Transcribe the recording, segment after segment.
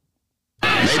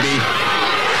Maybe.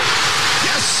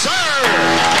 Yes, sir!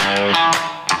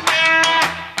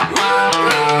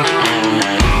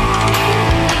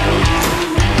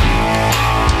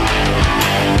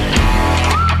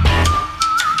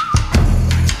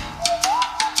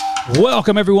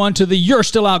 Welcome, everyone, to the You're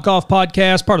Still Out Golf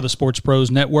podcast, part of the Sports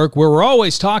Pros Network, where we're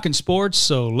always talking sports,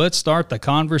 so let's start the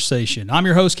conversation. I'm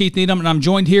your host, Keith Needham, and I'm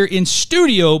joined here in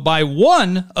studio by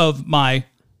one of my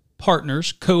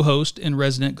partners, co-host and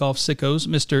resident golf sickos,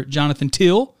 Mr. Jonathan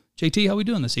Till. JT, how we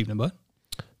doing this evening, bud?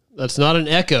 That's not an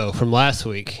echo from last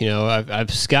week. You know,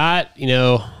 I've Scott, you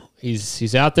know,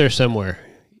 he's out there somewhere.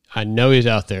 I know he's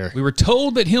out there. We were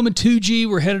told that him and 2G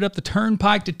were headed up the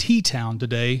turnpike to T-Town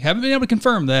today. Haven't been able to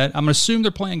confirm that. I'm going to assume they're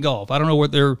playing golf. I don't know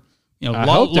what they're,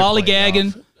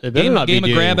 lollygagging, game of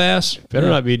grab ass. Better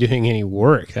not be doing any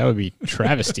work. That would be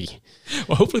travesty.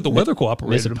 Well, hopefully the weather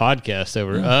cooperates. It's a podcast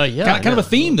over. Kind of a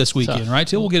theme this weekend, right?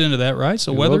 Till we'll get into that, right?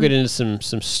 So we'll get into some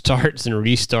starts and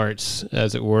restarts,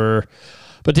 as it were.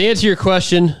 But to answer your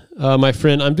question, my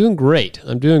friend, I'm doing great.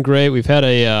 We've had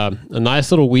a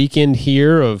nice little weekend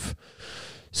here of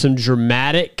some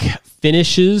dramatic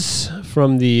finishes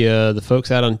from the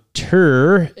folks out on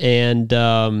tour, and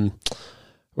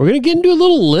we're going to get into a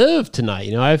little LIV tonight.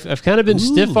 You know, I've kind of been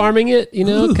stiff-arming it, you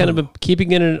know, kind of been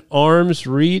keeping it in arm's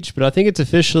reach, but I think it's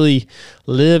officially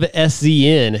LIV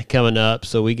SZN coming up,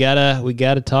 so we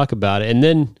gotta talk about it. And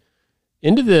then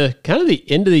into the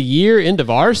end of the year, end of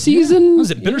our season.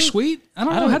 Was it bittersweet? I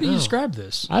don't know. How do you describe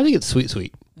this? I think it's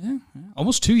sweet. Yeah.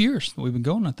 Almost 2 years we've been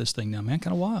going at this thing now, man.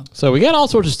 Kind of wild. So we got all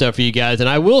sorts of stuff for you guys, and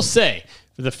I will say,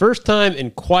 for the first time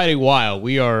in quite a while,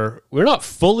 we're not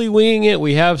fully winging it.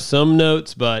 We have some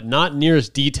notes, but not near as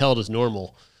detailed as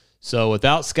normal. So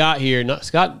without Scott here,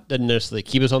 Scott doesn't necessarily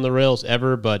keep us on the rails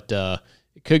ever, but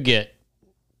it could get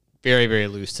very, very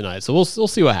loose tonight. So we'll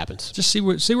see what happens. Just see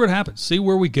where it happens. See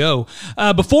where we go.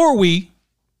 Before we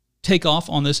take off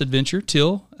on this adventure,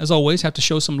 Till, as always, have to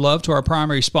show some love to our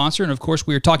primary sponsor. And, of course,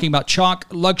 we are talking about Chalk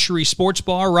Luxury Sports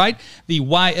Bar, right? The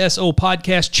YSO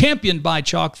podcast, championed by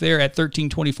Chalk there at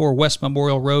 1324 West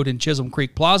Memorial Road in Chisholm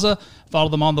Creek Plaza. Follow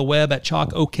them on the web at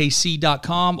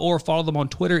chalkokc.com or follow them on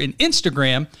Twitter and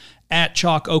Instagram at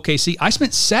chalkokc. I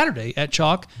spent Saturday at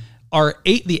Chalk,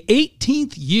 the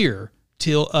 18th year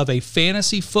Till of a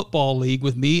fantasy football league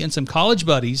with me and some college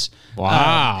buddies.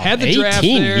 Wow. Had the draft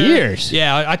 18 there. years.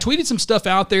 Yeah, I tweeted some stuff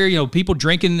out there, you know, people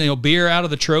drinking, you know, beer out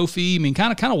of the trophy. I mean,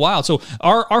 kind of wild. So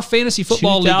our fantasy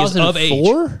football league is of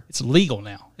age. It's legal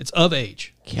now. It's of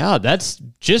age. God, that's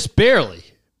just barely.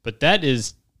 But that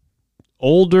is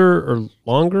older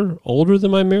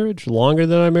than my marriage, longer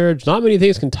than my marriage. Not many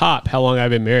things can top how long I've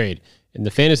been married. And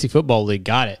the fantasy football league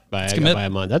got it by a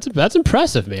month. That's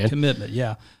impressive, man. Commitment,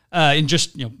 yeah. And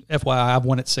just, you know, FYI, I've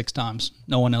won it 6 times.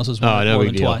 No one else has won it more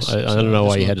than twice. I don't know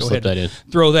why you had to slip that in.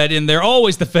 Throw that in there.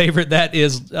 Always the favorite. That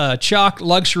is Chalk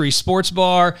Luxury Sports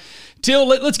Bar. Till,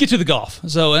 let's get to the golf.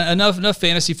 So enough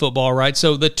fantasy football, right?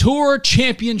 So the Tour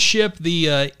Championship,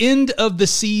 the end of the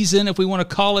season, if we want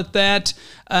to call it that,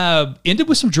 ended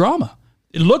with some drama.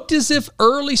 It looked as if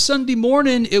early Sunday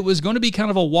morning it was going to be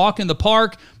kind of a walk in the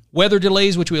park. Weather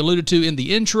delays, which we alluded to in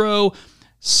the intro,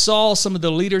 saw some of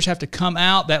the leaders have to come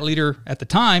out. That leader at the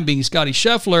time, being Scotty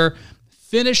Scheffler,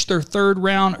 finished their third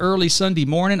round early Sunday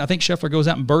morning. I think Scheffler goes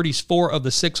out and birdies 4 of the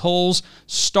 6 holes,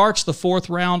 starts the 4th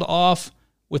round off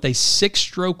with a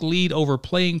 6-stroke lead over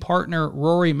playing partner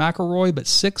Rory McIlroy, but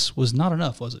 6 was not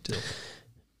enough, was it, Till?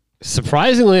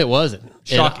 Surprisingly, it wasn't.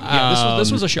 Shocking.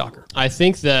 This was a shocker. I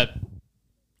think that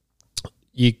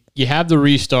you have the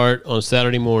restart on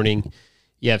Saturday morning.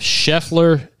 You have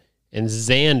Scheffler and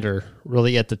Xander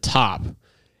really at the top.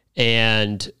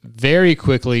 And very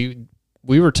quickly,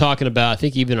 we were talking about, I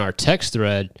think even our text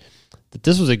thread, that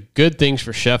this was a good thing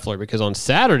for Scheffler because on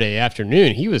Saturday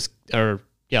afternoon, he was really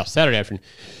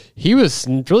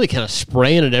kind of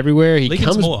spraying it everywhere. He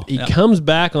comes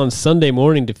back on Sunday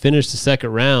morning to finish the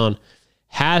second round,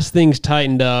 has things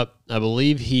tightened up. I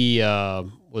believe he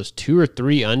was 2 or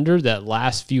 3 under that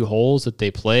last few holes that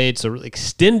they played, so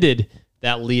extended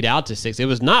that lead out to 6. It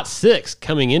was not 6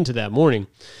 coming into that morning.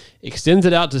 Extends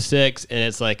it out to 6, and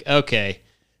it's like, okay,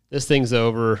 this thing's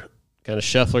over. Kind of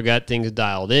Scheffler got things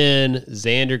dialed in.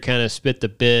 Xander kind of spit the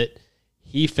bit.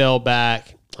 He fell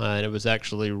back, and it was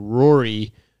actually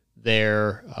Rory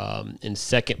there in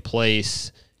second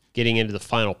place, getting into the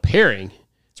final pairing.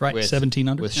 That's right, 17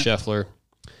 under. With Scheffler.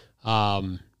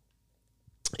 And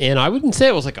I wouldn't say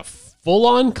it was like a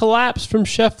full-on collapse from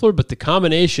Scheffler, but the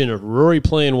combination of Rory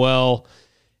playing well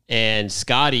and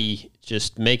Scotty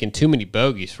just making too many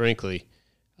bogeys, frankly,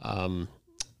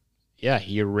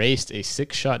 he erased a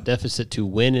 6-shot deficit to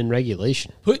win in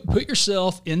regulation. Put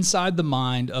yourself inside the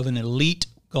mind of an elite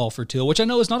golfer, Till, which I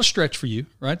know is not a stretch for you,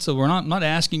 right? So we're not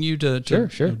asking you to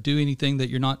do anything that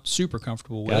you're not super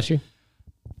comfortable with. Got you.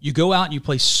 You go out and you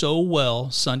play so well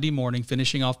Sunday morning,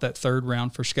 finishing off that third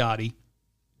round for Scotty.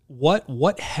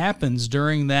 What happens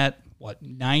during that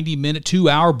 90-minute,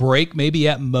 2-hour break, maybe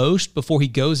at most, before he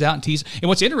goes out and tees? And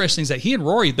what's interesting is that he and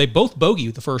Rory, they both bogey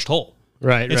with the first hole.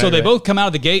 Right. And so they both come out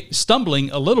of the gate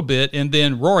stumbling a little bit, and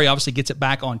then Rory obviously gets it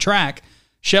back on track.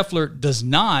 Scheffler does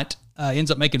not, ends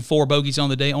up making 4 bogeys on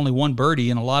the day, only 1 birdie,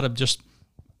 and a lot of just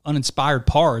uninspired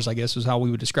pars, I guess is how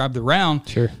we would describe the round.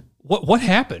 Sure. What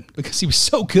happened? Because he was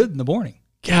so good in the morning.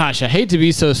 Gosh, I hate to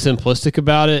be so simplistic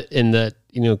about it in that,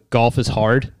 golf is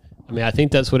hard. I mean, I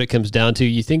think that's what it comes down to.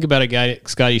 You think about a guy like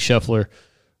Scotty Scheffler,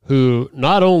 who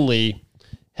not only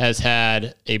has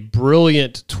had a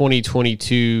brilliant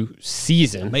 2022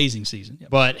 season. Amazing season. Yep.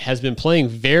 But has been playing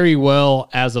very well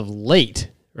as of late,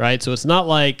 right? So it's not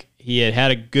like he had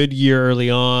a good year early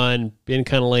on, been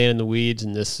kind of laying in the weeds,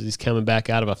 and he's coming back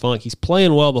out of a funk. He's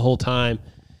playing well the whole time.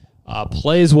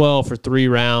 Plays well for 3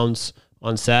 rounds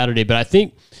on Saturday, but I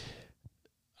think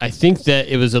that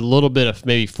it was a little bit of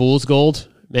maybe fool's gold.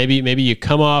 Maybe you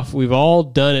come off. We've all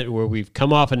done it where we've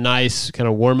come off a nice kind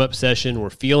of warm up session. We're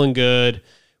feeling good.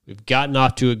 We've gotten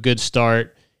off to a good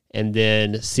start, and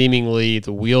then seemingly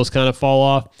the wheels kind of fall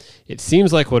off. It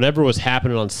seems like whatever was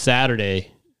happening on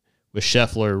Saturday with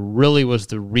Scheffler really was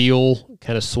the real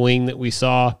kind of swing that we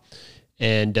saw,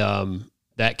 and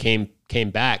that came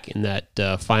back in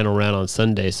that final round on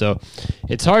Sunday. So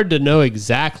it's hard to know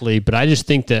exactly, but I just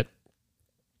think that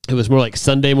it was more like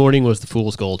Sunday morning was the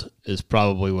fool's gold is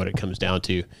probably what it comes down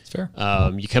to. It's fair.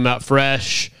 You come out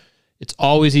fresh. It's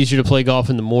always easier to play golf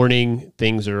in the morning.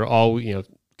 Things are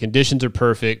conditions are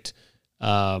perfect.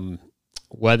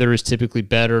 Weather is typically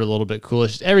better, a little bit cooler.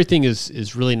 Everything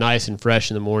is really nice and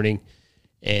fresh in the morning.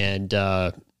 And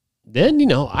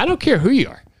then, I don't care who you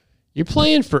are. You're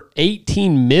playing for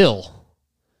 18 mil.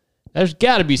 There's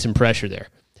got to be some pressure there.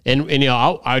 And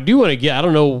I do want to get, I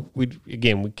don't know, we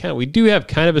do have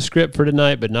kind of a script for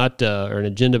tonight, but not, or an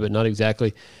agenda, but not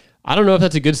exactly. I don't know if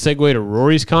that's a good segue to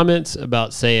Rory's comments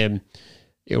about saying,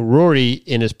 Rory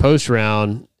in his post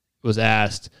round was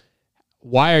asked,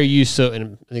 why are you so,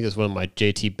 and I think it's one of my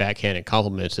JT backhanded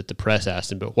compliments that the press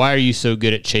asked him, but why are you so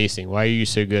good at chasing? Why are you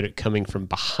so good at coming from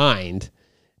behind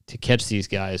to catch these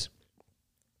guys?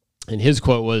 And his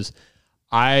quote was,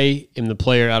 I am the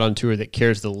player out on tour that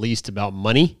cares the least about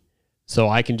money, so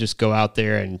I can just go out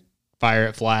there and fire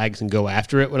at flags and go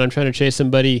after it when I'm trying to chase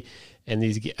somebody, and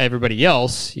everybody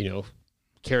else,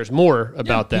 cares more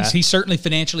about that. He's certainly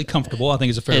financially comfortable, I think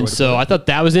is a fair way to put it. And so I thought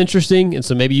that was interesting, and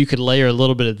so maybe you could layer a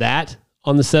little bit of that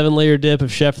on the 7-layer dip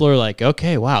of Scheffler, like,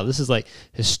 okay, wow, this is like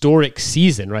historic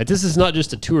season, right? This is not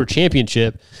just a tour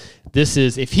championship. This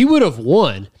is, if he would have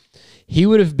won, he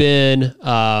would have been...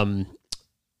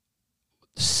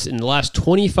 in the last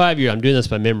 25 years, I'm doing this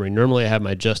by memory. Normally I have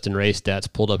my Justin Ray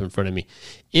stats pulled up in front of me.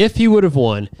 If he would have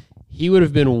won, he would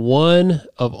have been one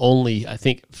of only, I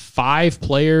think, 5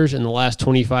 players in the last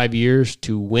 25 years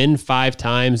to win 5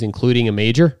 times, including a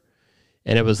major.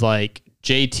 And it was like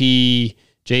JT,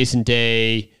 Jason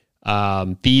Day,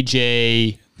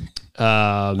 BJ,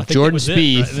 Jordan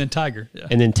Spieth, right? And then Tiger. Yeah.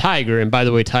 And then Tiger. And by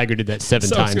the way, Tiger did that 7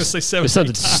 times. I was going to say 7 It's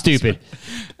something times, stupid.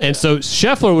 And so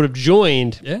Scheffler would have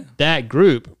joined that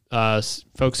group,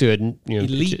 folks who had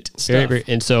elite stuff.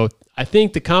 And so I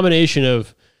think the combination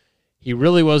of he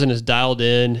really wasn't as dialed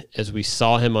in as we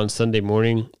saw him on Sunday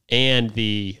morning, and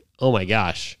the oh my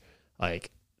gosh,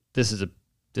 like this is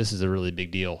a really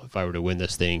big deal if I were to win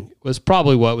this thing, was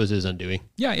probably what was his undoing.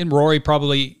 Yeah, and Rory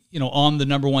probably, on the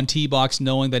number 1 tee box,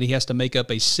 knowing that he has to make up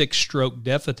a 6-stroke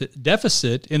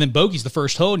deficit, and then bogey's the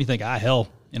first hole, and you think, hell,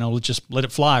 let's just let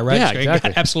it fly, right? Yeah, exactly.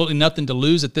 Got absolutely nothing to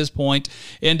lose at this point,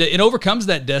 and it overcomes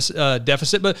that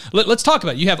deficit. But let's talk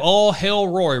about it. You have all hail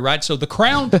Rory, right? So the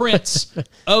crown prince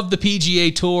of the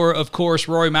PGA Tour, of course,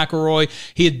 Rory McIlroy.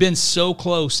 He had been so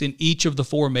close in each of the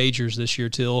 4 majors this year,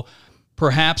 Till.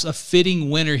 Perhaps a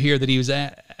fitting winner here that he was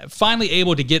finally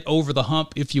able to get over the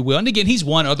hump, if you will. And again, he's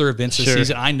won other events this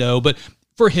season, I know, but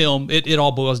for him, it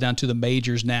all boils down to the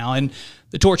majors now. And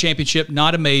the Tour Championship,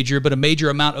 not a major, but a major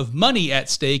amount of money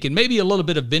at stake, and maybe a little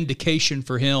bit of vindication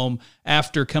for him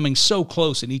after coming so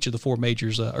close in each of the 4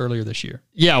 majors earlier this year.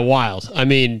 Yeah, wild. I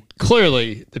mean,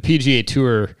 clearly the PGA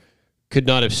Tour could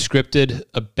not have scripted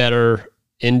a better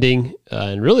ending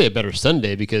and really a better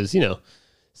Sunday because,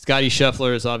 Scotty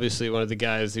Scheffler is obviously one of the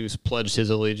guys who's pledged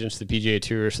his allegiance to the PGA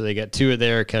Tour, so they got 2 of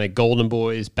their kind of golden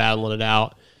boys battling it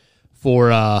out for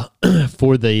the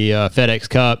FedEx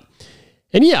Cup.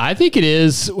 And yeah, I think it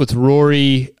is with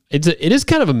Rory. It is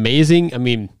kind of amazing. I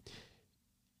mean,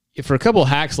 for a couple of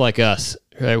hacks like us,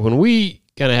 right, when we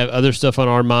kind of have other stuff on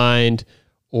our mind,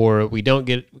 or we don't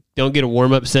get a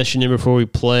warm-up session in before we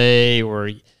play, or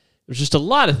there's just a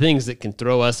lot of things that can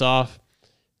throw us off.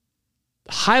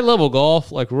 High-level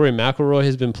golf, like Rory McIlroy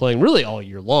has been playing really all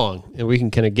year long, and we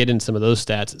can kind of get in some of those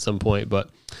stats at some point, but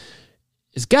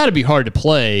it's got to be hard to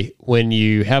play when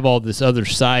you have all this other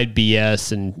side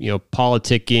BS and,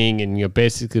 politicking and,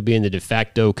 basically being the de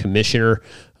facto commissioner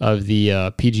of the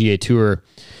PGA Tour.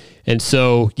 And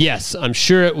so, yes, I'm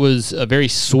sure it was very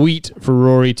sweet for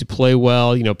Rory to play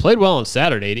well. Played well on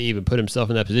Saturday to even put himself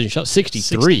in that position. Shot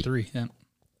 63 yeah.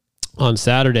 on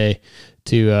Saturday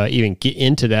to even get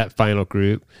into that final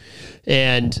group.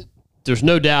 And there's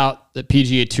no doubt that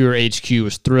PGA Tour HQ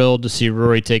was thrilled to see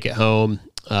Rory take it home.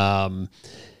 I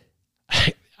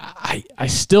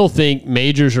still think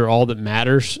majors are all that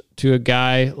matters to a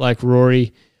guy like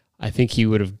Rory. I think he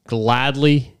would have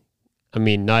gladly,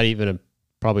 not even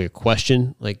probably a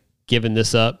question, like given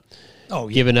this up. Oh,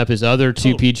 yeah. Giving up his other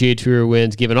two PGA Tour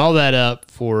wins, giving all that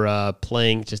up for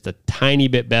playing just a tiny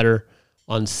bit better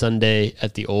on Sunday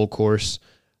at the Old Course.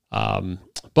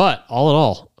 But all in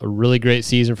all, a really great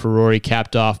season for Rory,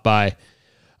 capped off by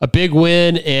a big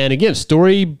win. And again,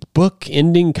 storybook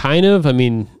ending kind of.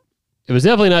 It was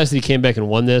definitely nice that he came back and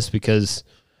won this because,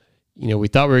 we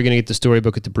thought we were going to get the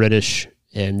storybook at the British.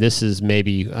 And this is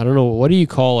maybe, I don't know, what do you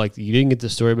call, like, you didn't get the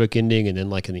storybook ending and then,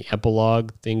 like, in the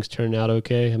epilogue, things turned out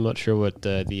okay? I'm not sure what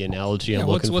the analogy I'm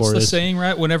looking for is. What's the saying,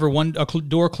 right? Whenever a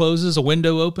door closes, a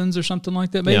window opens or something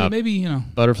like that? Maybe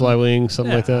Butterfly wings,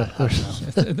 something like that.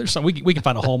 There's some, we can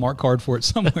find a Hallmark card for it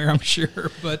somewhere, I'm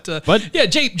sure. But yeah,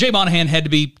 Jay Monahan had to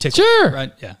be tickled. Sure.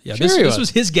 Right? Yeah. Sure this was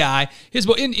his guy.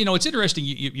 It's interesting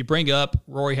you bring up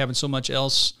Rory having so much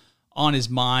else on his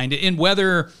mind, and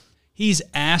whether he's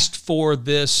asked for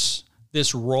this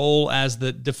role as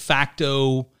the de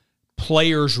facto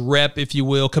player's rep, if you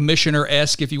will,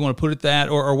 commissioner-esque, if you want to put it that,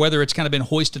 or whether it's kind of been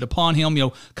hoisted upon him,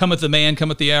 cometh the man,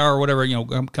 cometh the hour, or whatever,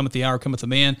 cometh the hour, cometh the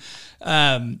man.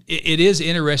 It is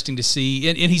interesting to see,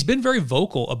 and he's been very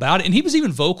vocal about it, and he was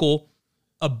even vocal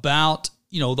about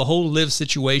the whole LIV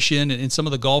situation and some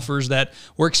of the golfers that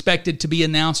were expected to be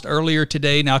announced earlier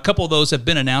today. Now, a couple of those have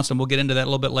been announced, and we'll get into that a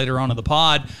little bit later on in the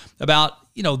pod about,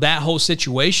 that whole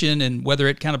situation and whether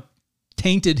it kind of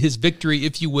tainted his victory,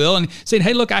 if you will, and saying,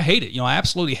 hey, look, I hate it. I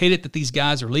absolutely hate it that these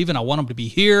guys are leaving. I want them to be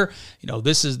here.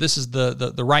 This is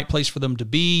the right place for them to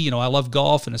be. I love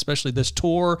golf, and especially this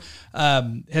tour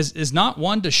is not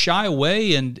one to shy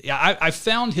away. And I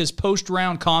found his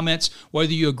post-round comments,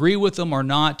 whether you agree with them or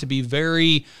not, to be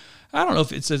very, I don't know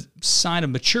if it's a sign of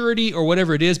maturity or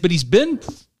whatever it is, but he's been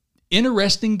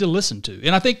interesting to listen to.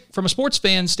 And I think from a sports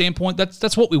fan standpoint,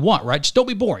 that's what we want, right? Just don't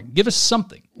be boring. Give us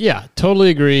something. Yeah, totally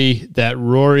agree that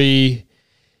Rory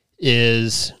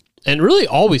is, and really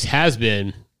always has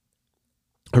been,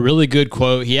 a really good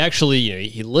quote. He actually,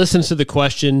 he listens to the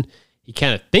question. He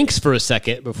kind of thinks for a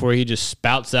second before he just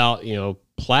spouts out,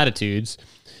 platitudes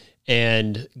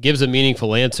and gives a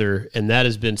meaningful answer. And that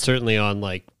has been certainly on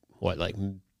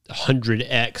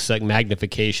 100x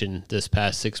magnification this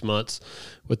past 6 months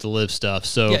with the LIV stuff.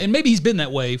 So yeah, and maybe he's been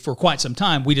that way for quite some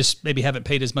time. We just maybe haven't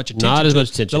paid as much attention. Not as much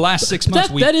attention. The last 6 months,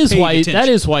 that is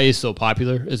why he's so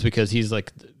popular, is because he's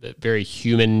like a very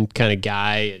human kind of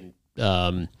guy.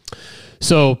 And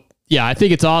so yeah, I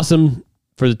think it's awesome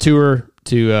for the tour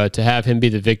to have him be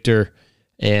the victor.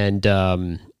 And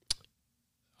I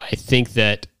think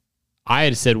that I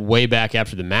had said way back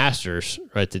after the Masters,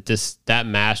 right, that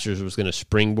Masters was going to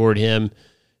springboard him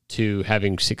to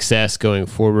having success going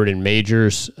forward in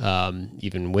majors,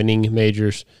 even winning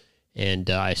majors. And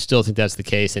I still think that's the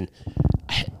case. And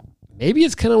maybe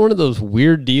it's kind of one of those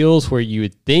weird deals where you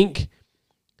would think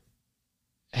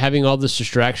having all this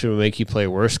distraction would make you play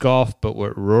worse golf, but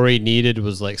what Rory needed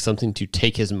was like something to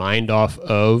take his mind off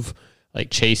of like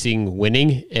chasing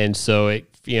winning. And so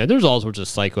there's all sorts of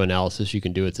psychoanalysis you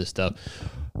can do with this stuff.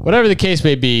 Whatever the case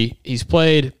may be, he's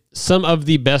played some of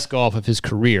the best golf of his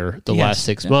career the last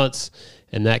 6 months,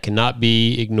 and that cannot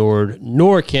be ignored,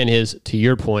 nor can his, to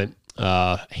your point,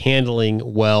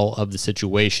 handling well of the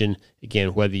situation.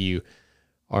 Again, whether you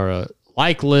are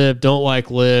like LIV, don't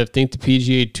like LIV, think the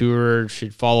PGA Tour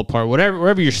should fall apart,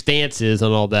 whatever your stance is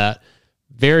on all that,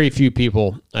 very few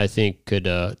people, I think, could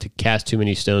to cast too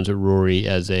many stones at Rory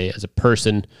as a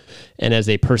person and as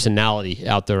a personality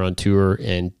out there on tour.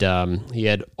 And he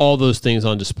had all those things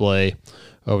on display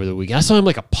over the weekend. I saw him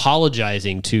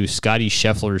apologizing to Scotty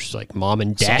Scheffler's mom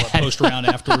and dad. Saw a post round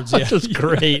afterwards. Yeah, it was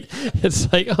great. It's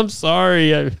I'm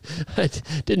sorry, I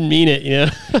didn't mean it.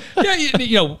 Yeah,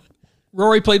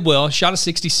 Rory played well, shot a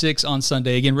 66 on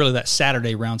Sunday. Again, really that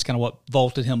Saturday round's kind of what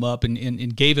vaulted him up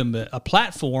and gave him a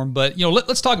platform. But,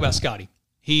 let's talk about Scotty.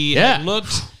 He had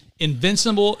looked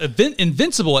invincible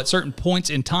at certain points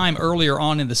in time earlier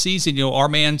on in the season. Our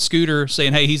man Scooter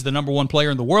saying, hey, he's the number one player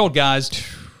in the world, guys.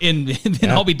 And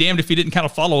then I'll be damned if he didn't kind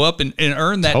of follow up and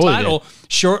earn that title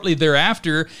shortly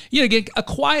thereafter. Again, a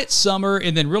quiet summer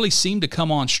and then really seemed to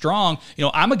come on strong.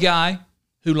 I'm a guy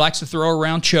who likes to throw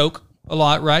around choke a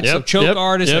lot, right? So choke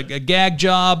artist, a gag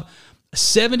job.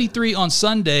 73 on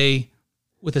Sunday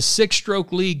with a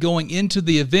 6-stroke lead going into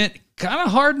the event. Kind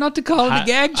of hard not to call it a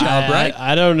gag job, right?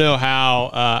 I don't know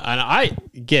how.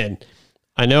 And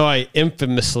I know I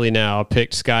infamously now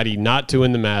picked Scotty not to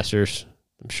win the Masters.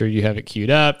 I'm sure you have it queued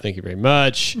up. Thank you very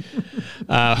much.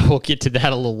 We'll get to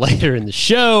that a little later in the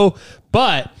show.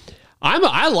 But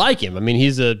I like him. I mean,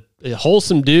 he's a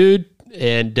wholesome dude,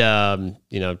 and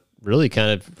really kind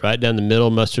of right down the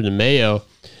middle, mustard and mayo.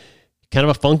 Kind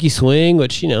of a funky swing,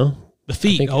 which the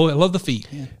feet. I love the feet.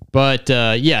 Yeah. But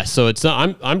so it's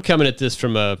not. I'm coming at this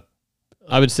from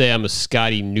I would say I'm a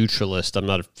Scotty neutralist. I'm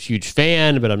not a huge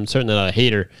fan, but I'm certainly not a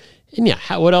hater. And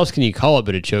what else can you call it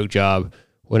but a choke job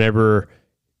whenever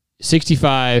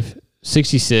 65,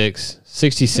 66,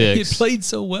 66. He played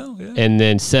so well, yeah. And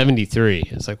then 73.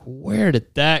 It's like, where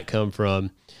did that come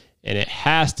from? And it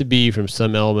has to be from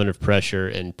some element of pressure,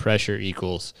 and pressure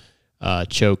equals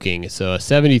choking. So a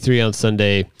 73 on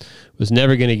Sunday was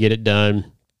never going to get it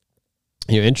done.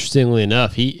 Interestingly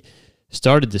enough, he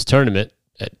started this tournament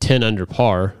at 10 under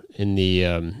par in the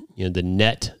the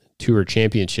Net Tour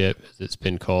Championship, as it's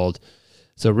been called.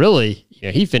 So really,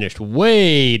 he finished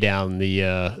way down the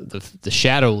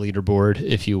shadow leaderboard,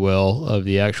 if you will, of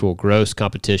the actual gross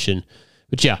competition.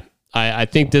 But I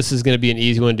think this is going to be an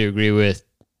easy one to agree with.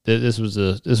 This was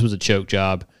a choke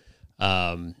job.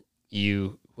 When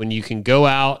you can go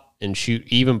out and shoot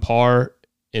even par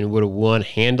and would have won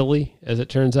handily, as it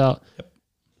turns out. Yep.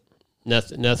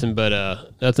 Nothing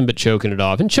but choking it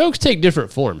off. And chokes take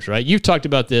different forms, right? You've talked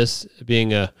about this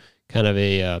being a kind of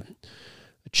a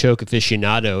choke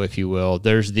aficionado, if you will.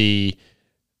 There's the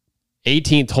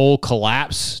 18th hole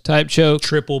collapse type choke,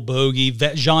 triple bogey,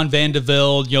 Jean Van de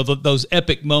Velde, those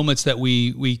epic moments that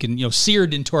we can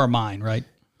seared into our mind, right?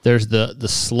 There's the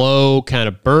slow kind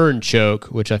of burn choke,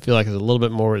 which I feel like is a little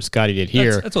bit more what Scotty did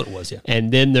here. That's what it was, yeah.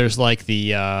 And then there's like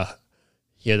the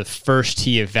first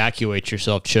tee evacuate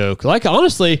yourself choke. Like,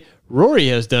 honestly, Rory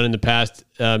has done in the past,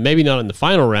 maybe not in the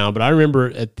final round, but I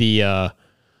remember at the,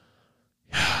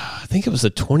 I think it was the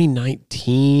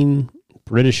 2019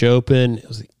 British Open. It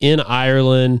was in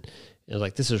Ireland. It was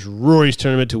like, this is Rory's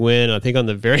tournament to win. I think on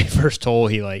the very first hole,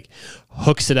 he like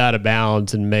hooks it out of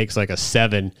bounds and makes like a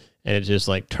 7. And it's just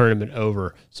like tournament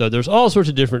over. So there's all sorts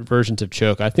of different versions of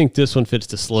choke. I think this one fits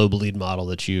the slow bleed model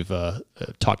that you've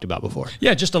talked about before.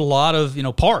 Yeah, just a lot of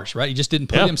pars, right? He just didn't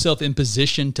put himself in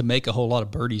position to make a whole lot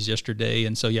of birdies yesterday.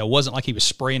 And so, it wasn't like he was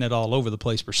spraying it all over the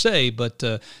place per se, but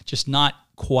just not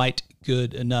quite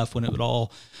good enough when it would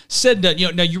all said that.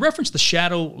 Now you referenced the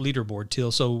shadow leaderboard,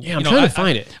 Till. So I'm trying to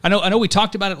find it. I know we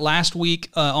talked about it last week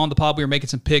on the pod. We were making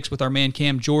some picks with our man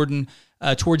Cam Jordan.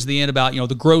 Towards the end about,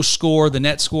 the gross score, the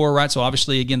net score, right? So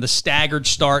obviously, again, the staggered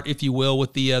start, if you will,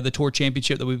 with the Tour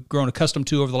Championship that we've grown accustomed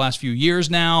to over the last few years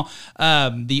now.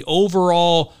 The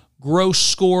overall gross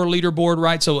score leaderboard,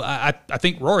 right? So I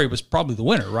think Rory was probably the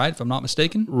winner, right? If I'm not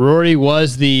mistaken. Rory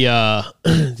was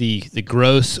the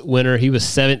gross winner. He was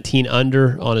 17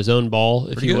 under on his own ball,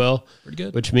 if you will. Pretty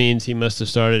good. Which means he must have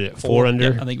started at 4 under.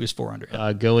 Yep, I think he was 4 under.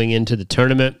 Yep. Going into the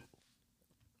tournament.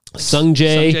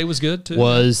 Sungjae was good too.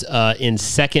 Was in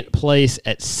second place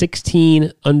at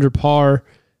 16 under par.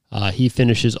 He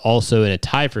finishes also in a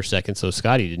tie for second, so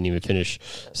Scotty didn't even finish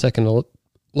second alone,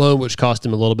 which cost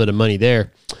him a little bit of money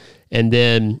there. And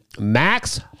then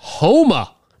Max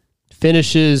Homa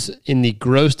finishes in the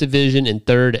gross division in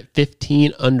third at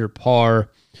 15 under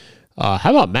par. How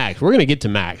about Max? We're going to get to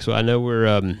Max. So I know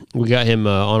we got him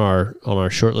on our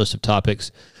short list of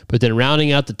topics. But then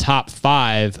rounding out the top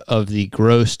 5 of the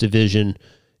gross division,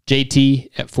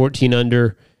 JT at 14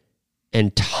 under,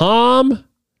 and Tom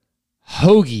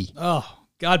Hoagie. Oh,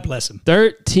 God bless him.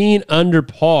 13 under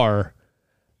par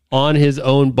on his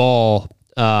own ball.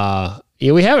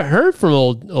 We haven't heard from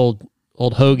old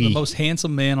Hoagie. The most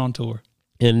handsome man on tour.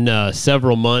 In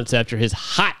several months after his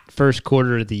hot first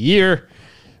quarter of the year.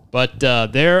 But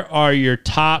there are your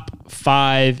top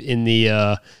 5 in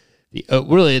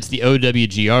really, it's the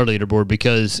OWGR leaderboard,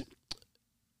 because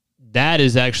that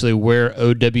is actually where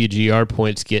OWGR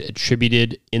points get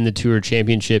attributed in the Tour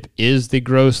Championship, is the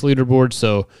gross leaderboard.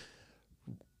 So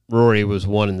Rory was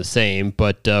one and the same.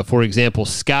 But, for example,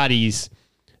 Scotty's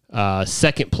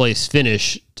second place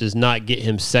finish does not get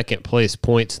him second place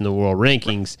points in the world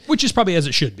rankings. Which is probably as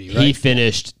it should be, right? He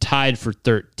finished tied for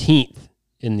 13th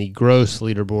in the gross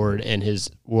leaderboard, and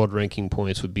his world ranking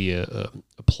points would be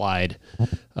applied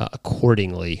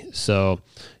accordingly. So,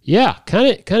 yeah,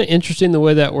 kind of interesting the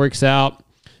way that works out.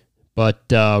 But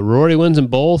Rory wins them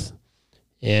both,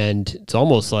 and it's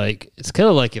almost like it's kind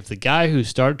of like if the guy who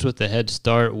starts with the head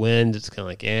start wins, it's kind of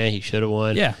like, he should have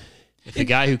won. Yeah. If the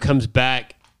guy who comes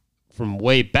back from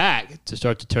way back to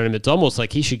start the tournament, it's almost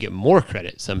like he should get more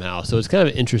credit somehow. So it's kind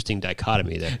of an interesting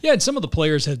dichotomy there. Yeah, and some of the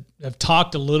players have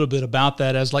talked a little bit about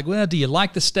that as like, well, do you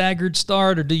like the staggered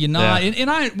start or do you not? Yeah.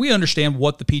 And we understand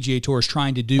what the PGA Tour is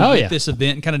trying to do with this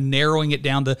event and kind of narrowing it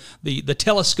down, the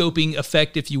telescoping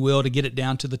effect, if you will, to get it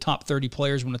down to the top 30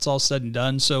 players when it's all said and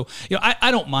done. So, I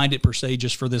don't mind it per se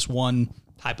just for this one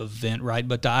type of event, right?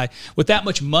 But with that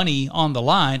much money on the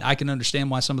line, I can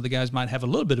understand why some of the guys might have a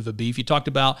little bit of a beef. You talked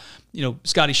about,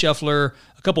 Scotty Scheffler,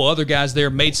 a couple other guys there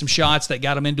made some shots that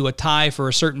got him into a tie for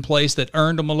a certain place that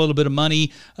earned him a little bit of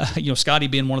money. Scotty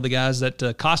being one of the guys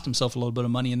that cost himself a little bit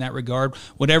of money in that regard.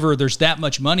 Whenever there's that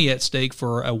much money at stake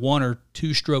for a 1 or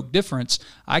 2 stroke difference,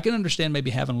 I can understand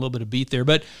maybe having a little bit of beef there.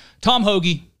 But Tom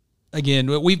Hoge, again,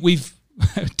 we've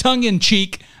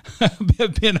tongue-in-cheek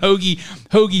been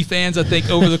Hoagie fans, I think,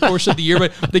 over the course of the year.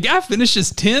 But the guy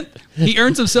finishes 10th. He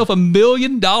earns himself $1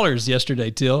 million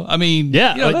yesterday, Till. I mean,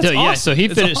 that's awesome. So he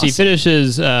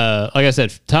finishes, like I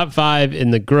said, top 5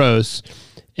 in the gross,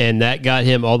 and that got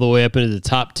him all the way up into the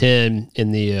top 10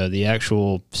 in the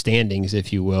actual standings,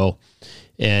 if you will.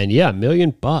 And $1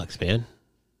 million, man.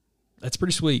 That's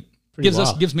pretty sweet.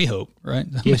 Gives me hope, right?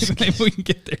 Maybe we can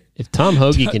get there. If Tom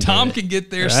Hoge can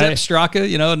get there. Right. Sepp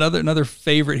Straka, another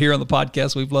favorite here on the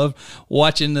podcast. We've loved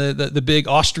watching the big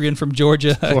Austrian from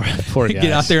Georgia poor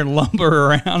get out there and lumber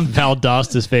around. Val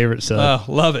Dosta's favorite son.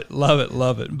 Love it.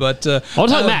 But I'll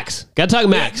talk Max. Got to talk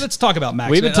Max. Let's talk about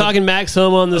Max. We've been talking Max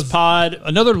Homa on this pod.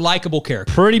 Another likable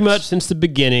character. Pretty much since the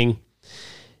beginning.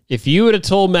 If you would have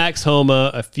told Max Homa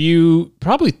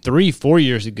probably 3-4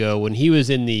 years ago when he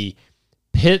was in the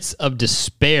pits of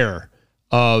despair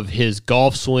of his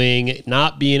golf swing,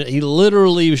 he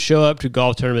literally would show up to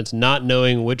golf tournaments not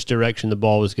knowing which direction the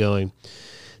ball was going,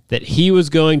 that he was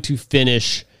going to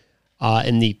finish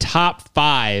in the top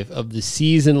 5 of the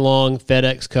season-long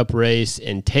FedEx Cup race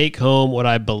and take home what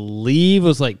I believe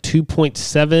was like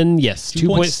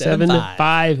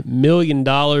 $2.75 million.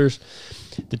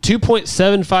 The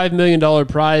 $2.75 million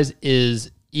prize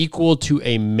is equal to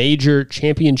a major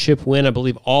championship win. I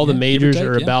believe all the majors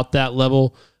are about that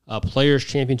level. Players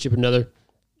Championship, another.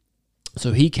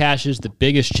 So he cashes the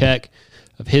biggest check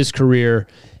of his career.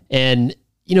 And,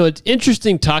 it's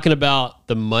interesting talking about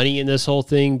the money in this whole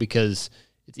thing because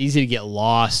it's easy to get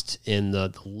lost in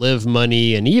the LIV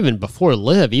money. And even before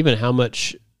LIV, even how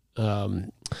much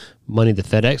money the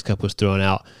FedEx Cup was throwing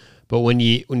out. But when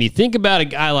you think about a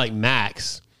guy like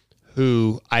Max,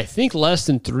 who I think less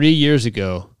than 3 years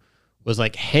ago was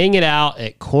like hanging out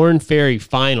at Korn Ferry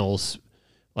finals,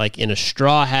 like in a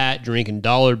straw hat, drinking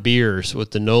dollar beers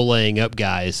with the no laying up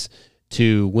guys,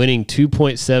 to winning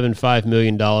 $2.75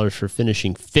 million for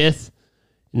finishing 5th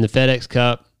in the FedEx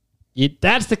Cup.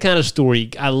 That's the kind of story.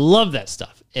 I love that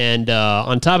stuff. And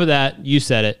on top of that, you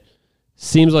said it,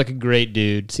 seems like a great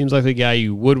dude. Seems like the guy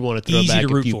you would want to throw back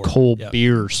a few cold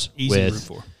beers with. Easy to root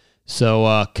for.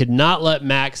 So could not let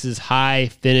Max's high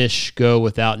finish go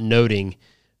without noting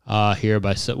here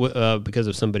because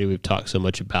of somebody we've talked so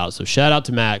much about. So shout out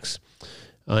to Max.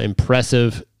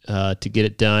 Impressive to get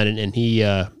it done. And he,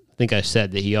 I think I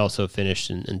said that he also finished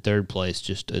in 3rd place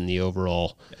just in the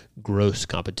overall gross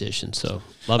competition. So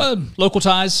love it. Local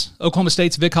ties, Oklahoma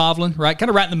State's Vic Hovland, right? Kind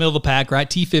of right in the middle of the pack, right?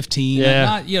 T15.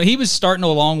 Yeah. He was starting a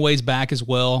long ways back as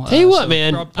well. Tell you what,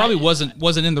 man. Probably wasn't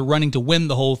in the running to win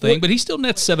the whole thing, but he still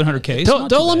nets 700K.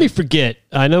 Don't let me forget.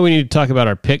 I know we need to talk about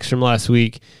our picks from last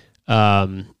week.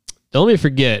 Don't let me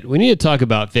forget. We need to talk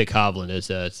about Vic Hovland. It's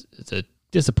a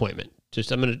disappointment.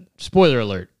 I'm going to spoiler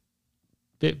alert.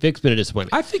 Vic's been a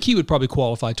disappointment. I think he would probably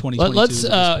qualify 2022. Let's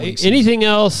anything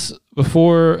else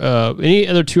before any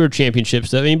other tour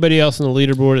championships? Anybody else on the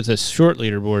leaderboard? It's a short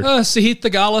leaderboard. Sahith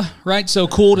Theegala, right? So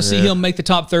cool to see him make the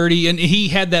top 30, and he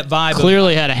had that vibe.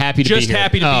 Clearly had a happy to be here. Just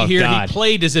happy to be here. God. He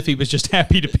played as if he was just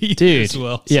happy to be here as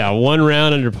well. So. Yeah, 1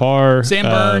 round under par. Sam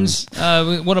Burns,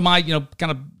 one of my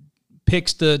kind of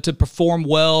picks to perform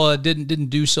well. Didn't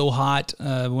do so hot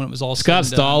when it was all Scott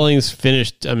Stallings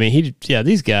finished. I mean,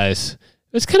 these guys.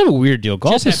 It's kind of a weird deal.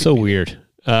 Golf is so weird.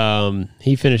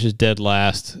 He finishes dead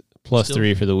last,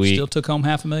 +3 for the week. Still took home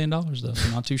 $500,000 though, so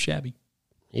not too shabby.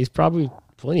 He's probably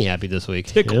plenty happy this week.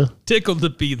 Tickled to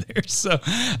be there. So,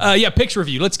 picture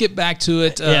review. Let's get back to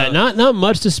it. Not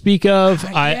much to speak of.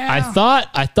 I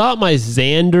thought my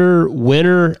Xander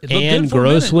winner and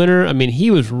Gross winner. I mean,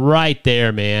 he was right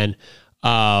there, man.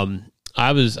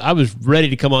 I was ready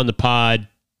to come on the pod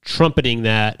trumpeting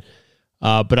that.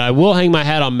 But I will hang my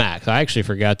hat on Max. I actually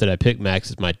forgot that I picked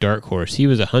Max as my dark horse. He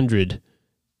was 100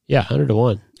 to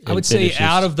 1. I would say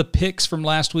out of the picks from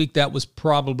last week, that was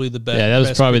probably the best. Yeah, that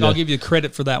was probably. I'll give you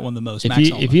credit for that one the most.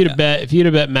 If you'd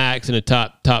have bet Max in a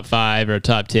top 5 or a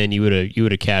top 10, you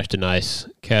would have cashed a nice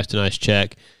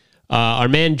check. Our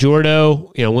man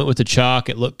Jordo, went with the chalk.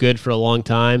 It looked good for a long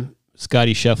time.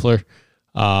 Scotty Scheffler,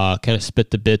 kind of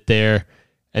spit the bit there,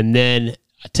 and then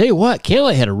I tell you what,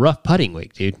 Cantlay had a rough putting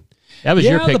week, dude. That was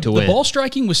your pick to win. The ball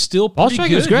striking was still pretty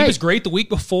good. Was great. He was great the week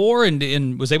before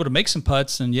and was able to make some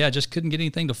putts and, just couldn't get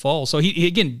anything to fall. So he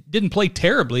again, didn't play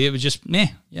terribly. It was just,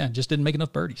 just didn't make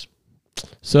enough birdies.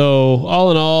 So,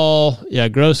 all in all,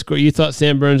 Gross, you thought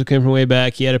Sam Burns came from way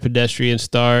back. He had a pedestrian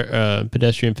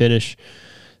finish.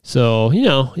 So,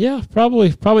 probably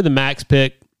the Max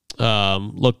pick.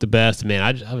 Looked the best. Man,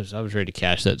 I was ready to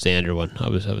cash that Xander one. I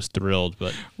was thrilled,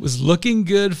 but was looking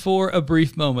good for a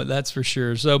brief moment, that's for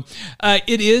sure. So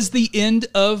it is the end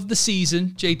of the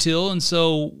season, J Till, and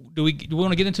so do we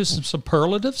want to get into some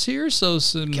superlatives here? So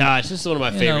this is one of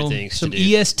my favorite things. Some to do.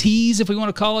 ESTs, if we want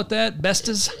to call it that,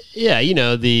 bestas. Yeah,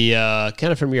 the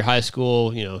kind of from your high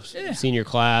school, senior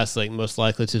class, like most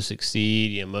likely to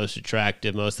succeed, most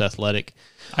attractive, most athletic.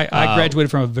 I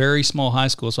graduated from a very small high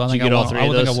school, so I think I won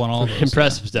all of those.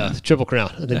 Impressive stuff. Triple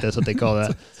crown. I think that's what they call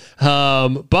that.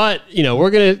 But,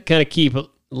 we're going to kind of keep a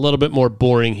little bit more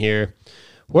boring here.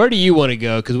 Where do you want to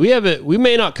go? Because we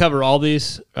may not cover all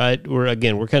these, right? We're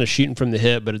kind of shooting from the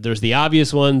hip, but there's the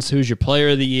obvious ones. Who's your player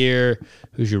of the year?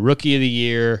 Who's your rookie of the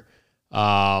year?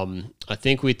 I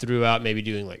think we threw out maybe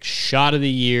doing like shot of the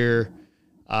year.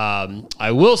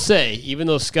 I will say, even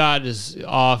though Scott is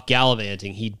off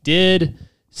gallivanting, he did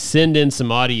send in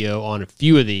some audio on a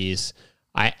few of these.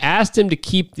 I asked him to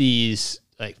keep these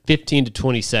like 15 to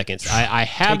 20 seconds. I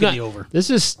have not. Over. This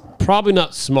is probably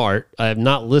not smart. I have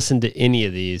not listened to any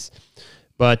of these.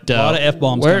 But a lot of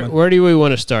F-bombs coming. Where do we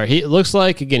want to start? It looks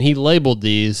like, again, he labeled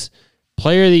these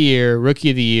player of the year,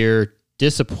 rookie of the year,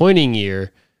 disappointing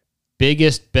year,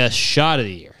 biggest, best shot of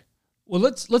the year. Well,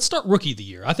 let's start rookie of the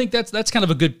year. I think that's kind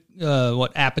of a good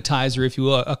appetizer, if you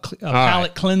will, a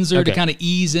palate cleanser to kind of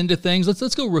ease into things. Let's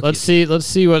go rookie. Let's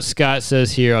see what Scott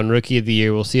says here on rookie of the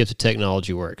year. We'll see if the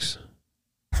technology works.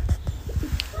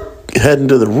 Heading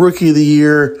to the rookie of the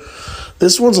year.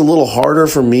 This one's a little harder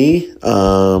for me.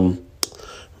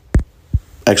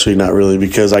 Actually, not really,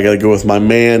 because I got to go with my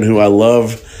man who I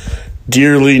love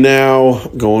dearly now.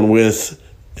 Going with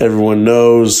everyone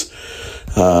knows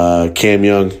Cam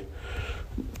Young.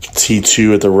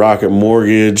 T2 at the Rocket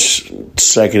Mortgage,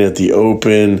 second at the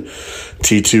Open,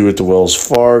 T2 at the Wells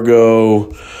Fargo,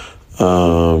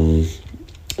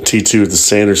 T2 at the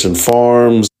Sanderson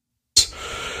Farms,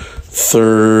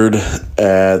 third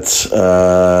at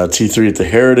T3 at the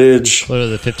Heritage,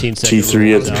 the 15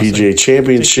 T3 at the PGA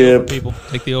Championship.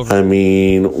 Take the over. I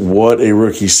mean, what a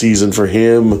rookie season for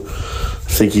him. I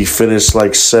think he finished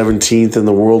like 17th in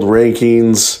the world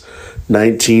rankings,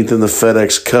 19th in the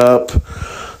FedEx Cup.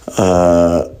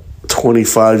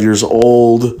 25 years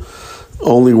old.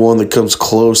 Only one that comes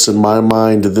close in my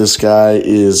mind to this guy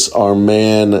is our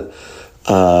man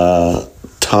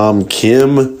Tom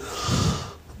Kim,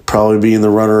 probably being the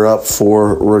runner-up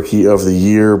for Rookie of the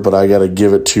Year, but I got to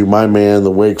give it to my man,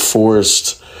 the Wake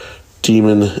Forest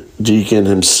Demon Deacon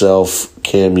himself,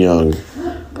 Cam Young.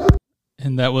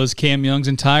 And that was Cam Young's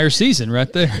entire season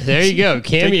right there. There you go.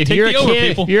 Cam, if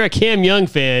you're a Cam Young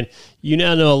fan, you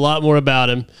now know a lot more about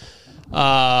him.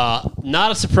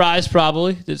 Not a surprise,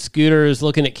 probably, that Scooter is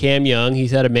looking at Cam Young. He's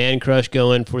had a man crush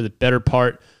going for the better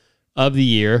part of the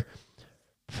year.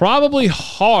 Probably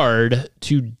hard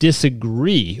to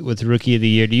disagree with Rookie of the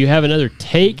Year. Do you have another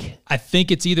take? I think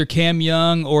it's either Cam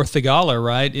Young or Thigala,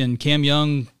 right? And Cam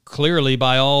Young, clearly,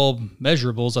 by all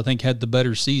measurables, I think had the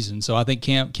better season. So I think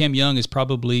Cam Young is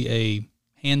probably a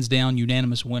hands-down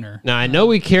unanimous winner. Now, I know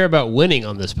we care about winning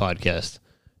on this podcast.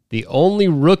 The only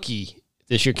rookie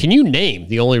this year, can you name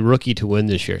the only rookie to win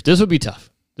this year? This would be tough.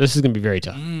 This is going to be very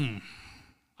tough.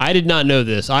 I did not know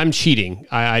this. I'm cheating.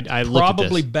 I looked at this.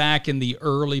 Probably back in the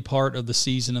early part of the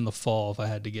season in the fall, if I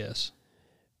had to guess.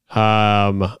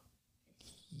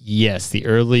 Yes, the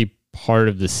early part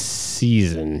of the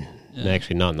season. Yeah.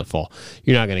 Actually, not in the fall.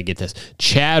 You're not going to get this.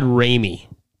 Chad Ramey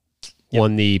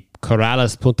won the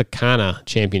Corrales Punta Cana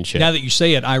Championship. Now that you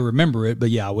say it, I remember it, but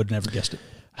yeah, I would have never guessed it.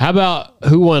 How about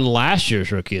who won last year's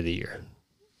Rookie of the Year?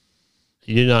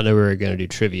 You did not know we were going to do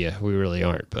trivia. We really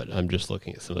aren't, but I'm just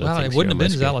looking at some of the things. It wouldn't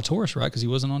have been Zalatoris, right? Because he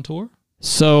wasn't on tour.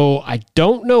 So I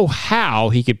don't know how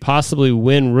he could possibly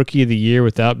win Rookie of the Year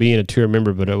without being a tour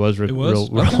member, but it was real. I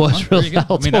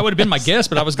mean, that would have been my guess,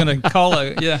 but I was going to call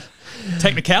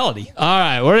technicality. All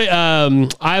right,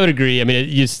 I would agree. I mean,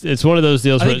 it's one of those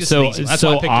deals where it's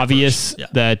so obvious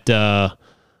that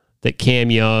that Cam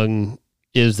Young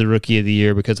is the Rookie of the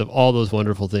Year because of all those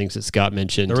wonderful things that Scott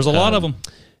mentioned. There was a lot of them.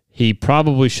 He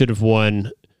probably should have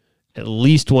won at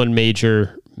least one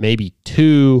major, maybe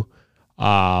two.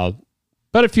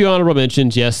 But a few honorable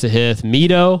mentions. Yes, Sahith.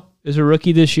 Mito is a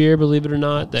rookie this year, believe it or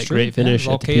not. That great finish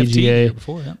at the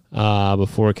PGA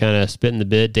before kind of spitting the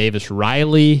bit. Davis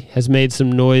Riley has made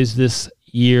some noise this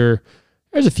year.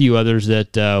 There's a few others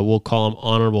that we'll call them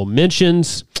honorable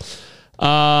mentions.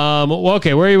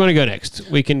 Okay, where do you want to go next?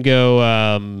 We can go.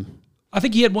 I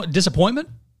think he had one disappointment.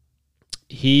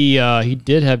 He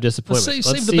did have disappointment.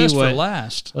 Save the best for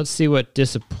last. Let's see what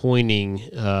disappointing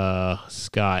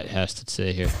Scott has to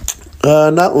say here.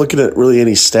 Not looking at really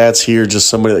any stats here, just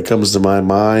somebody that comes to my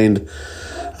mind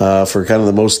for kind of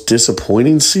the most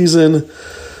disappointing season.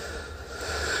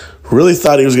 Really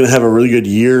thought he was going to have a really good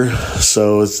year,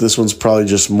 so this one's probably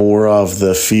just more of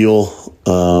the feel,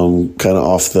 kind of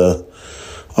off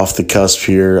the cusp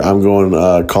here. I'm going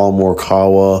Colin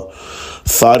Morikawa.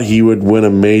 Thought he would win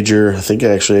a major. I think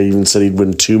I even said he'd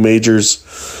win 2 majors.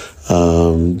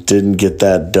 Didn't get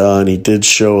that done. He did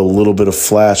show a little bit of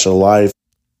flash of life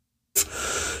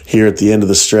here at the end of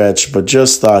the stretch, but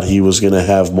just thought he was going to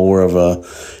have more of a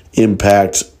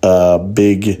impact,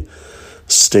 big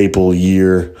staple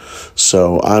year.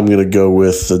 So I'm going to go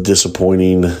with the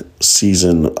disappointing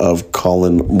season of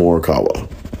Colin Morikawa.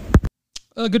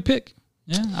 Good pick.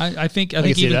 Yeah, I think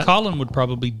even Colin would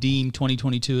probably deem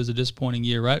 2022 as a disappointing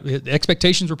year, right? The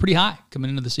expectations were pretty high coming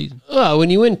into the season. Well, when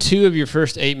you win 2 of your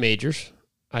first 8 majors,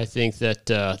 I think that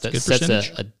sets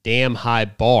a damn high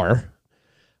bar.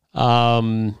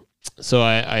 So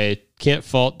I can't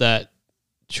fault that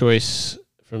choice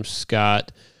from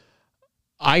Scott.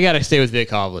 I got to stay with Vic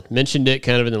Hovland. Mentioned it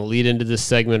kind of in the lead into this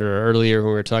segment or earlier when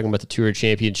we were talking about the Tour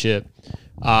Championship.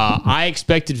 I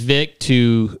expected Vic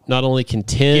to not only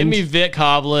contend. Give me Vic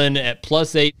Hovland at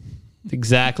 +8.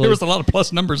 Exactly. There was a lot of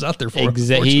plus numbers out there for him.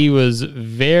 He was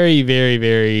very, very,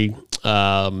 very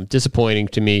disappointing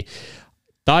to me.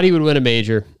 Thought he would win a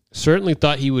major. Certainly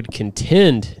thought he would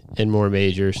contend in more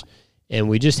majors. And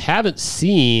we just haven't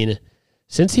seen,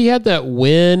 since he had that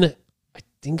win, I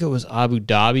think it was Abu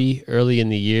Dhabi early in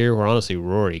the year, where honestly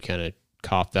Rory kind of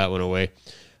coughed that one away.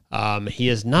 He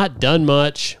has not done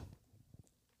much.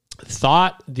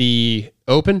 Thought the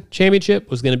Open Championship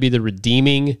was going to be the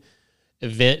redeeming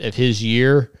event of his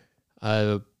year.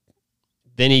 Then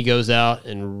he goes out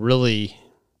and really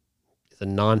is a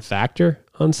non-factor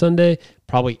on Sunday.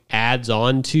 Probably adds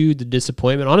on to the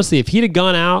disappointment. Honestly, if he'd have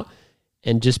gone out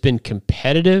and just been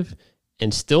competitive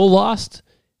and still lost,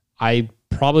 I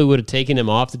probably would have taken him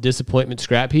off the disappointment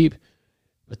scrap heap.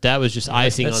 But that was just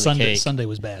icing on the cake. Sunday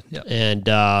was bad. Yep.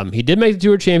 And he did make the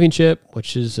Tour Championship,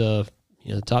 which is the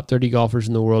top 30 golfers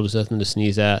in the world is nothing to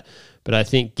sneeze at. But I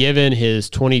think given his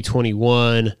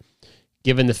 2021,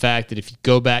 given the fact that if you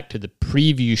go back to the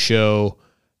preview show,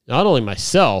 not only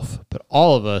myself, but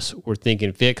all of us were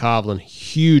thinking Vic Hovland,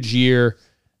 huge year.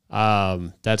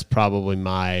 That's probably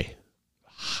my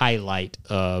highlight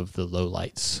of the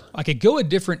lowlights. I could go a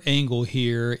different angle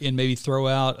here and maybe throw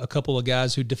out a couple of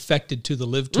guys who defected to the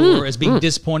LIV Tour as being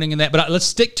disappointing in that. But let's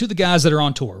stick to the guys that are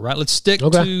on tour, right? Let's stick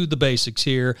to the basics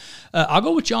here. I'll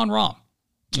go with Jon Rahm.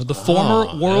 The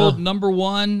former world number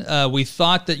one. We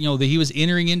thought that that he was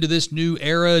entering into this new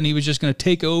era and he was just going to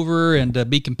take over and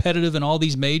be competitive in all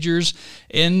these majors.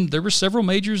 And there were several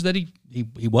majors that he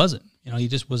wasn't. He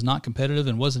just was not competitive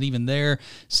and wasn't even there.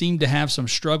 Seemed to have some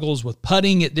struggles with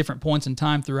putting at different points in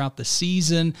time throughout the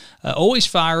season. Always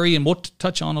fiery, and we'll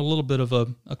touch on a little bit of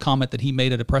a comment that he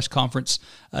made at a press conference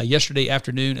yesterday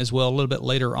afternoon as well, a little bit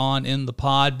later on in the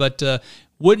pod. But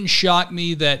wouldn't shock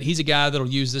me that he's a guy that'll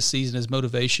use this season as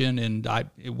motivation, and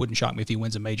it wouldn't shock me if he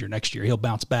wins a major next year. He'll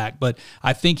bounce back. But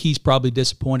I think he's probably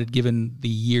disappointed given the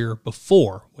year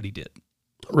before what he did.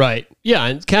 Right. Yeah,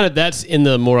 and kind of that's in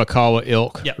the Morikawa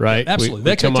ilk, right? Absolutely.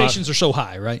 The expectations are so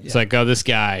high, right? It's like, this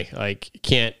guy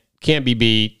can't be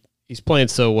beat. He's playing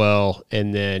so well,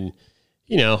 and then,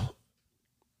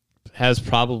 has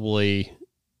probably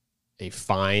a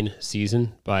fine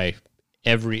season by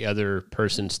every other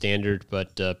person's standard,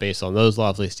 but based on those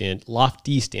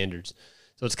lofty standards.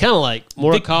 So it's kind of like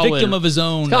Morikawa, victim of his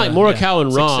own. It's kind of like Morikawa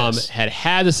and Rahm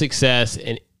had the success,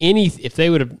 and if they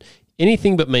would have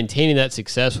anything but maintaining that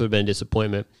success would have been a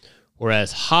disappointment.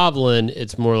 Whereas Hovland,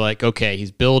 it's more like, okay,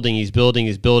 he's building. He's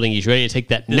ready to take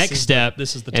that next step.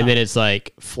 This is the time. And then it's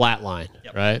like flat line,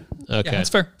 right? Okay. Yeah,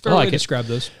 that's fair. Fair way to describe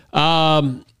those.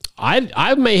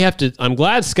 I may have to. I'm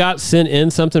glad Scott sent in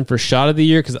something for shot of the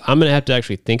year because I'm going to have to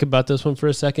actually think about this one for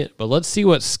a second. But let's see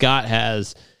what Scott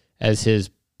has as his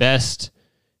best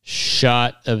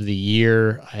shot of the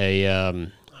year. I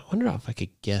wonder if I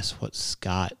could guess what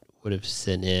Scott would have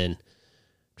sent in. I'm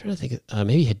trying to think.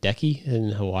 Maybe Hideki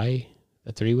in Hawaii.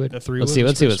 A 3-wood. Let's see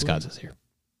what Scott says here.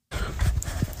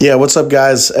 Yeah, what's up,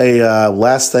 guys?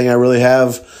 Last thing I really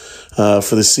have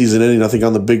for the season ending. I think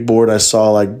on the big board I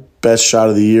saw like best shot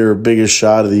of the year, biggest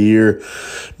shot of the year.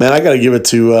 Man, I got to give it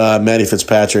to Matty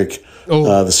Fitzpatrick.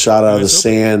 The shot out of the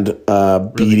sand,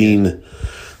 beating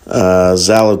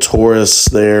Zalatoris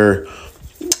there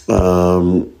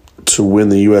to win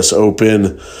the U.S.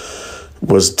 Open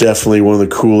was definitely one of the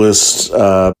coolest,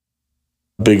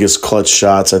 biggest clutch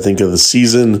shots I think of the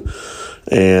season,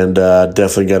 and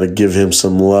definitely got to give him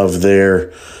some love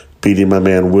there, beating my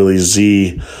man Willie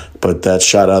Z. But that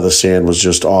shot out of the sand was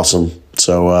just awesome.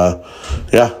 So,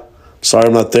 yeah, sorry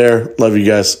I'm not there. Love you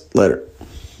guys. Later.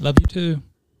 Love you too.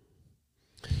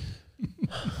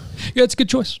 Yeah, it's a good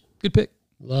choice. Good pick.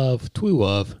 Love.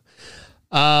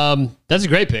 That's a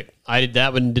great pick.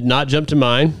 That one did not jump to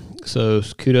mind. So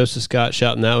kudos to Scott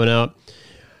shouting that one out.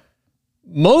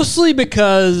 Mostly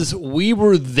because we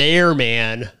were there,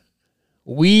 man.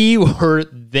 We were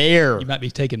there. You might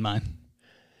be taking mine.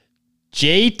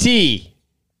 JT,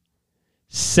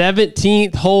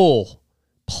 17th hole,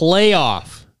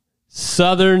 playoff,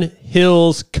 Southern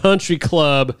Hills Country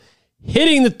Club,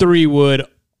 hitting the 3-wood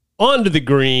onto the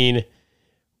green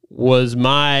was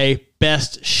my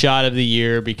best shot of the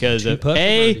year because of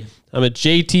A, I'm a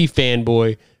JT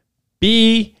fanboy,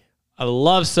 B, I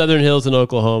love Southern Hills in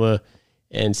Oklahoma,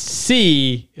 and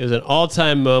C, it was an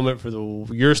all-time moment for the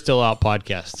You're Still Out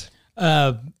podcast.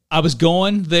 I was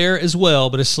going there as well,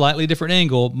 but a slightly different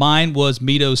angle. Mine was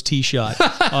Mito's tee shot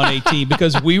on 18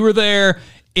 because we were there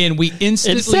and we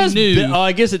instantly knew.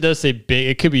 I guess it does say big.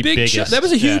 It could be biggest. Shot. That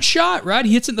was a huge shot, right?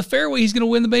 He hits it in the fairway. He's going to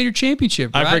win the major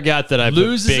championship. Right? I forgot that I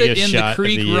loses put it in shot the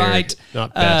creek, of the year, right?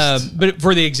 Not best. But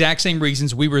for the exact same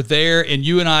reasons, we were there, and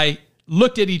you and I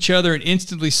looked at each other and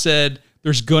instantly said,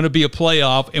 there's going to be a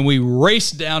playoff, and we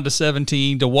raced down to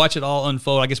 17 to watch it all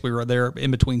unfold. I guess we were there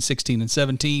in between 16 and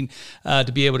 17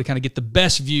 to be able to kind of get the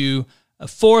best view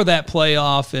for that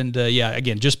playoff. And,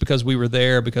 again, just because we were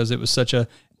there, because it was such a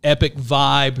epic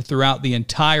vibe throughout the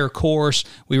entire course.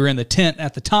 We were in the tent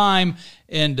at the time,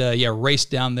 and,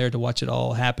 raced down there to watch it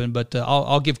all happen. But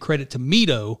I'll give credit to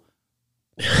Mito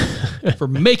for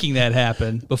making that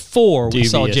happen before we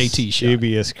saw JT shot.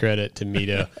 Dubious credit to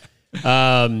Mito.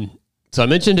 So I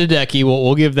mentioned Hideki.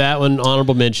 We'll give that one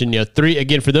honorable mention. 3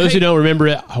 again for those who don't remember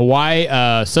it. Hawaii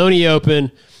Sony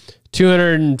Open,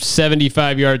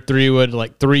 275-yard 3-wood,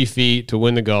 like 3 feet to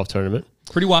win the golf tournament.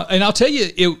 Pretty wild. And I'll tell you,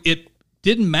 it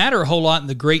didn't matter a whole lot in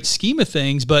the great scheme of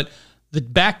things, but the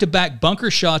back-to-back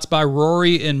bunker shots by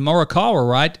Rory and Morikawa,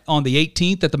 right, on the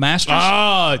 18th at the Masters.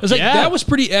 Oh, that was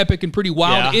pretty epic and pretty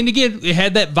wild. Yeah. And again, it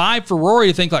had that vibe for Rory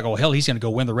to think like, oh, hell, he's going to go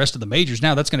win the rest of the majors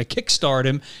now. That's going to kickstart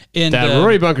him. And that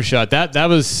Rory bunker shot, that's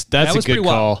a good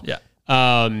call. Wild. Yeah.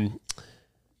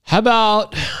 How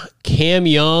about Cam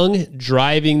Young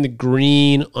driving the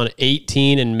green on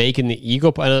 18 and making the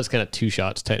eagle? I know it's kind of 2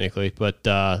 shots technically, but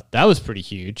that was pretty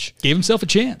huge. Gave himself a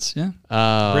chance. Yeah.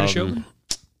 British Open.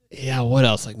 Yeah, what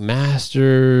else? Like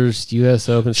Masters, U.S.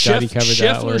 Open, Scotty covered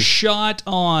that one. Scheffler shot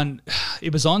on,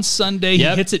 it was on Sunday. He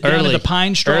hits it down early, to the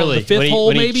pine straw, early. the 5th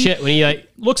hole maybe. When he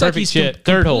looks like he's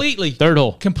third hole.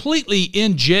 Completely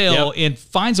in jail and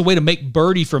finds a way to make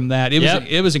birdie from that.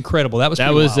 It was incredible. That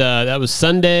was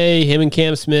Sunday, him and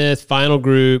Cam Smith, final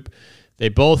group. They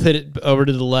both hit it over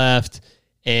to the left,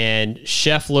 and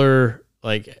Scheffler,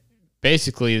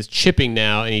 basically is chipping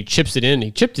now, and he chips it in.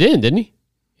 He chipped it in, didn't he?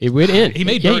 It went in. He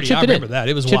made birdie. I remember that.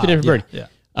 It was chipped wild. It in for birdie.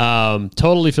 Yeah.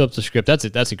 Totally flipped the script.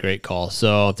 That's a great call.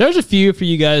 So there's a few for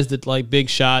you guys that like big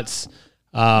shots.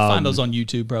 Find those on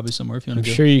YouTube probably somewhere if you want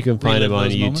to. I'm sure you can find them on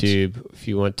YouTube if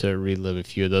you want to relive a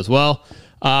few of those. Well,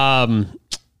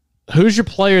 who's your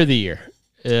player of the year?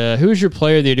 Who's your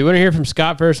player of the year? Do you want to hear from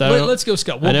Scott first? Let's go,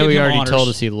 Scott. I know we already told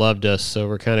us he loved us, so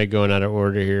we're kind of going out of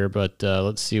order here, but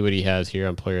let's see what he has here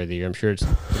on player of the year. I'm sure it's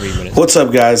 3 minutes. What's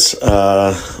up, guys?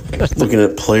 Looking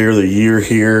at player of the year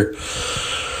here.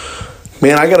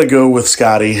 Man, I got to go with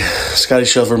Scotty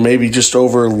Scheffler, maybe just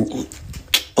over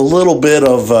a little bit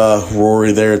of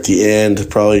Rory there at the end,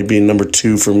 probably being number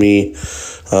 2 for me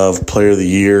of player of the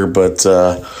year, but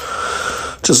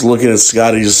just looking at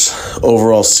Scotty's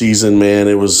overall season, man,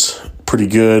 it was pretty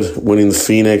good, winning the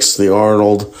Phoenix, the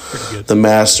Arnold, the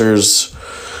Masters,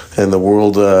 and the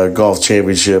World Golf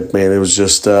Championship. Man, it was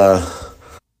just...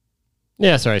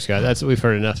 Yeah, sorry, Scott. We've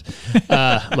heard enough.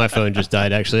 My phone just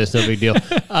died, actually. That's no big deal.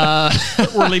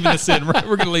 We're leaving this in. We're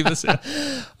going to leave this in.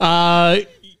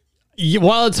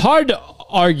 While it's hard to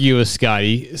argue with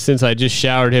Scotty, since I just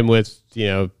showered him with,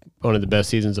 one of the best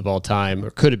seasons of all time, or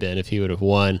could have been if he would have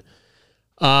won.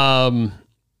 Yeah,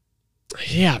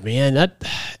 man,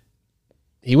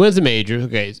 he wins a major.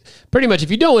 Okay, pretty much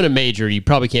if you don't win a major, you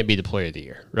probably can't be the player of the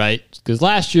year, right? Because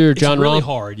last year, John Rahm... really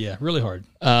hard, yeah, really hard.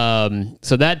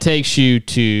 So that takes you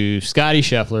to Scotty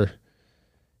Scheffler,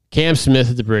 Cam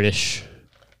Smith at the British,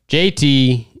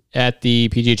 JT at the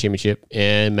PGA Championship,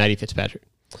 and Matty Fitzpatrick.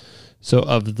 So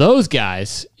of those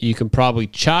guys, you can probably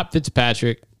chop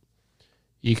Fitzpatrick.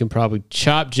 You can probably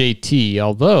chop JT,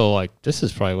 although this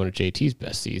is probably one of JT's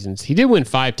best seasons. He did win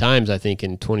 5 times, I think,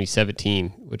 in 2017,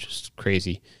 which is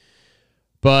crazy.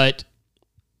 But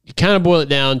you kind of boil it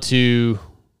down to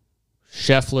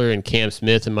Scheffler and Cam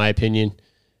Smith, in my opinion.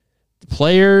 The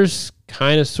players,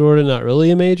 kind of, sort of, not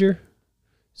really a major.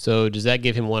 So does that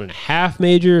give him 1.5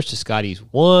 majors to Scotty's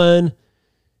 1?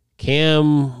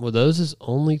 Cam, well, those is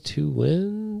only 2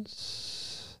 wins.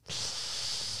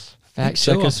 Fact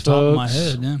check us, folks. Top of my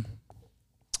head, yeah.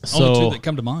 So, only 2 that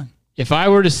come to mind. If I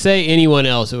were to say anyone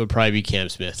else, it would probably be Cam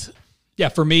Smith. Yeah,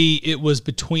 for me, it was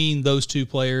between those 2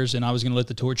 players, and I was going to let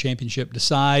the Tour Championship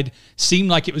decide. Seemed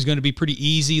like it was going to be pretty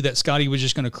easy, that Scotty was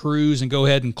just going to cruise and go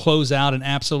ahead and close out an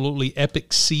absolutely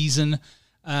epic season.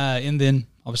 And then,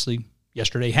 obviously,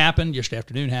 yesterday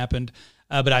afternoon happened.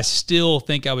 But I still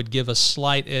think I would give a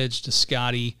slight edge to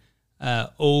Scotty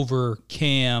over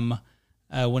Cam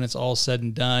when it's all said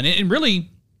and done. And really,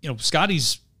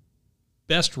 Scotty's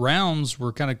best rounds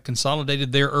were kind of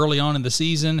consolidated there early on in the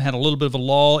season, had a little bit of a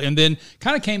lull, and then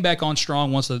kind of came back on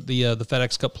strong once the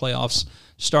FedEx Cup playoffs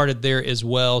started there as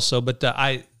well. So, but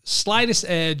I slightest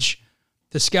edge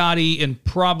to Scotty, and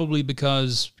probably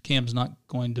because Cam's not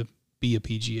going to be a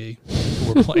PGA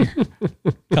Tour player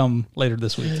come later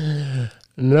this week.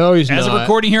 No, he's not. As of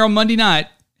recording here on Monday night,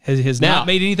 has not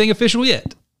made anything official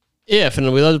yet.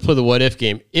 And we love to play the what if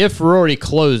game, if Rory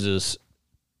closes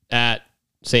at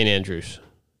St. Andrews,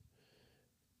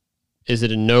 is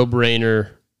it a no-brainer,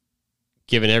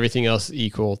 given everything else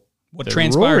equal? What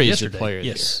transpired Rory yesterday? Is the player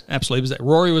yes, absolutely.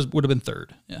 Rory would have been 3rd.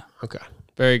 Yeah. Okay.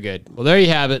 Very good. Well, there you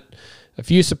have it. A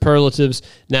few superlatives.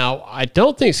 Now, I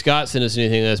don't think Scott sent us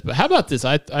anything else, but how about this?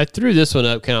 I threw this one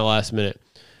up kind of last minute.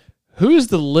 Who's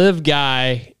the LIV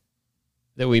guy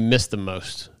that we missed the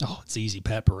most? Oh, it's easy.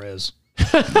 Pat Perez.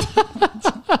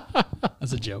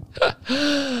 That's a joke.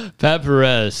 Pat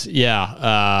Perez.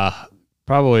 Yeah.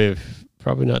 Probably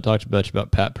not talked much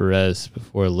about Pat Perez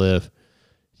before LIV.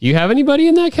 Do you have anybody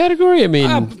in that category? I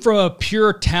mean, from a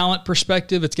pure talent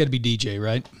perspective, it's got to be DJ,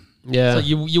 right? Yeah. So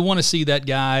you want to see that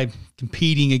guy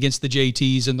competing against the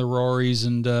JTs and the Rorys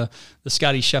and the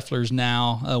Scotty Schefflers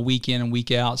now, week in and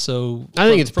week out. So I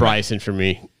think it's Bryson for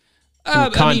me. I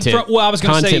was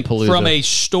going to say from a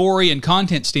story and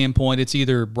content standpoint, it's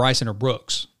either Bryson or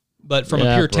Brooks. But from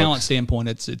a pure talent standpoint,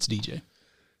 it's DJ.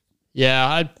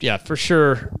 Yeah, for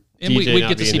sure. And we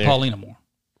get to see Paulina more.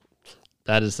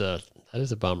 That is a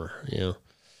bummer.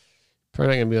 Probably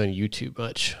not going to be on YouTube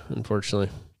much, unfortunately.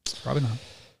 Probably not.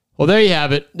 Well, there you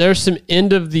have it. There's some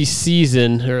end of the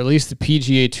season, or at least the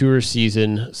PGA Tour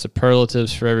season,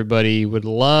 superlatives for everybody. Would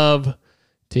love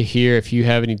to hear if you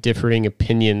have any differing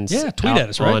opinions. Yeah, tweet at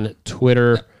us, right? On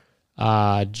Twitter.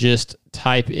 Just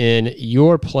type in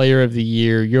your player of the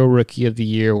year, your rookie of the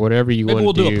year, whatever you want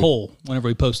to do. Maybe we'll do a poll whenever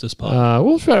we post this pod.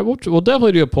 We'll try. We'll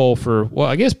definitely do a poll for. Well,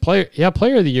 I guess player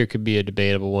of the year could be a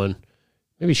debatable one.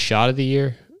 Maybe shot of the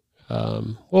year.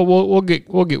 We'll get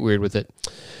weird with it.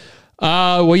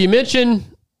 Well, you mentioned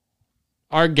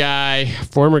our guy,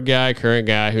 former guy, current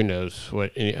guy, who knows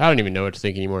what? I don't even know what to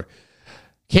think anymore.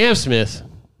 Cam Smith.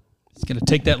 He's going to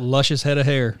take that luscious head of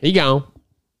hair. He gone.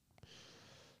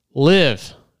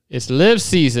 LIV. It's LIV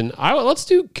season.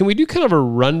 Can we do kind of a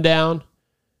rundown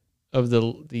of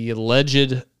the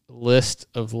alleged list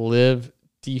of LIV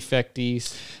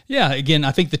defectees? Yeah, again,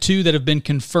 I think the 2 that have been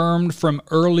confirmed from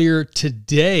earlier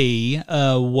today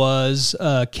was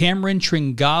Cameron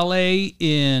Tringale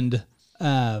and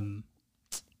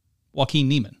Joaquin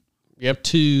Niemann. Yep.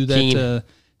 2 that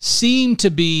seem to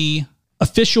be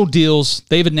official deals.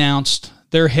 They've announced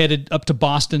they're headed up to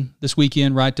Boston this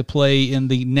weekend, right, to play in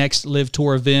the next LIV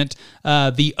Tour event.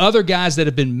 The other guys that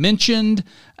have been mentioned,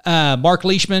 Mark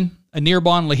Leishman,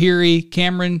 Anirban Lahiri,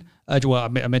 Cameron,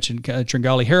 I mentioned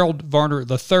Tringale, Harold Varner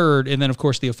III, and then, of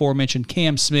course, the aforementioned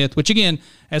Cam Smith, which, again,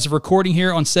 as of recording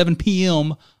here on 7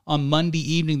 p.m. on Monday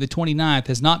evening, the 29th,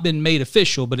 has not been made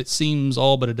official, but it seems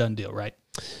all but a done deal, right?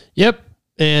 Yep.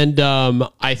 And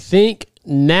I think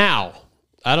now,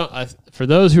 for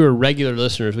those who are regular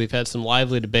listeners, we've had some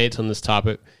lively debates on this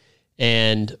topic,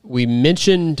 and we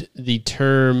mentioned the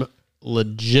term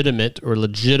legitimate or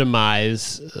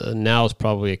legitimize. Now is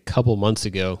probably a couple months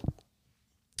ago.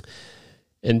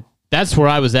 And that's where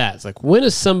I was at. It's like, when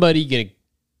is somebody going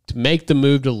to make the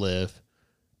move to LIV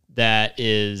that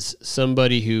is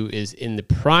somebody who is in the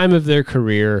prime of their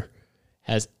career,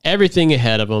 has everything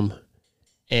ahead of them?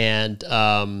 And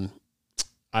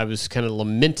I was kind of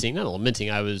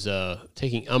I was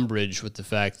taking umbrage with the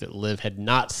fact that LIV had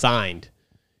not signed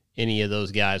any of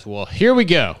those guys. Well, here we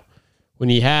go. When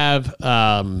you have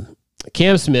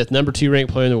Cam Smith, number 2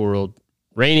 ranked player in the world,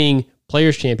 reigning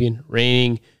Players Champion,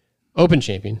 reigning Open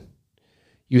Champion.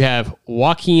 You have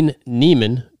Joaquin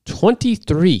Niemann,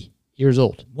 23 years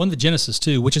old. Won the Genesis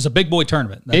too, which is a big boy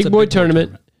tournament. That's big boy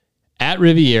tournament at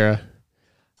Riviera.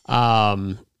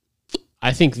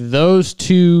 I think those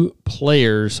two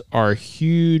players are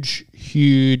huge,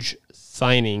 huge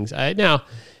signings. Now,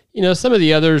 some of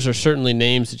the others are certainly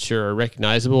names that are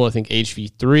recognizable. I think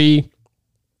HV3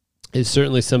 is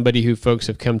certainly somebody who folks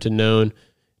have come to know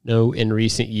in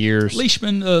recent years.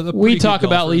 Leishman, we talk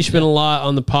about Leishman a lot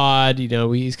on the pod.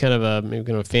 He's kind of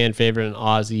a fan favorite in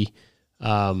Aussie.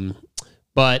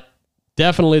 But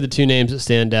definitely the two names that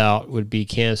stand out would be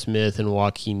Cam Smith and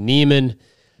Joaquin Niemann.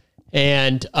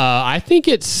 And I think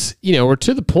it's, we're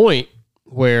to the point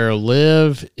where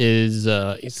LIV has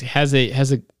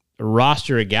a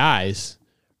roster of guys,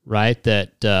 right?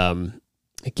 That,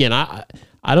 again, I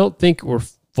don't think we're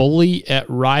fully at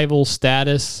rival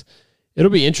status. It'll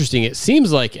be interesting. It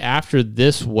seems like after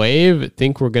this wave, I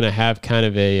think we're going to have kind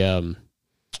of a,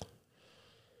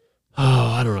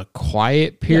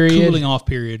 quiet period. Cooling off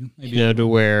period. Maybe. To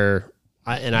where,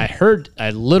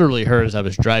 I literally heard as I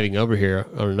was driving over here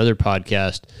on another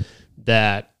podcast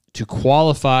that to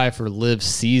qualify for LIV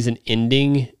season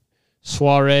ending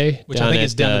soiree, which I think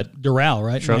is down at Doral,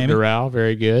 right? Trump Doral,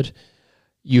 very good.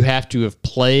 You have to have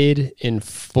played in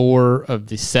 4 of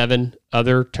the 7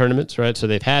 other tournaments, right? So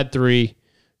they've had 3.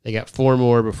 They got 4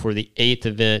 more before the 8th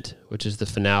event, which is the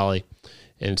finale.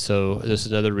 And so this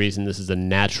is another reason this is a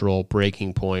natural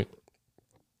breaking point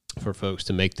for folks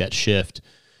to make that shift.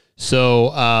 So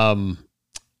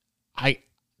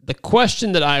the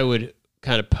question that I would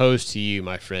kind of pose to you,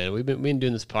 my friend, we've been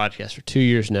doing this podcast for 2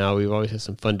 years now. We've always had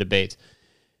some fun debates.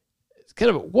 It's kind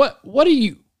of what are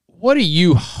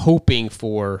you hoping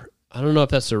for? I don't know if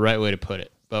that's the right way to put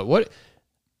it, but what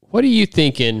are you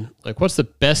thinking? Like, what's the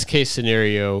best case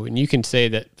scenario? And you can say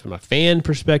that from a fan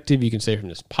perspective, you can say from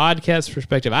this podcast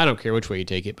perspective. I don't care which way you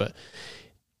take it, but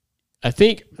I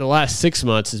think the last 6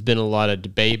 months has been a lot of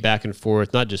debate back and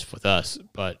forth, not just with us,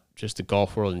 but just the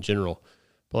golf world in general.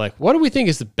 But like, what do we think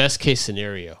is the best case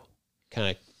scenario kind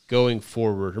of going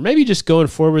forward, or maybe just going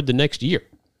forward the next year?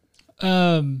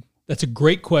 That's a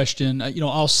great question.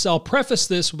 I'll preface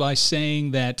this by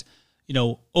saying that,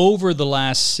 over the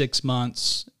last 6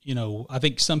 months, I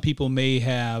think some people may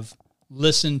have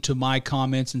listened to my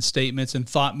comments and statements and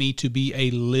thought me to be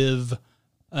a LIV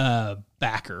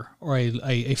backer or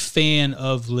a fan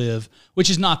of LIV, which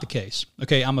is not the case.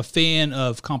 Okay, I'm a fan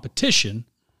of competition,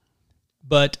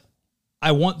 but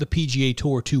I want the PGA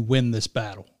Tour to win this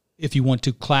battle, if you want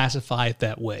to classify it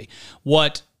that way.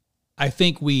 What I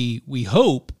think we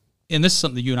hope, and this is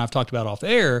something that you and I have talked about off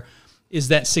air, is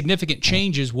that significant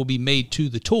changes will be made to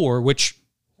the tour, which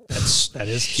that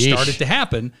is started to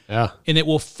happen. Yeah. And it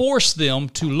will force them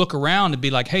to look around and be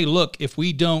like, hey, look, if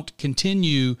we don't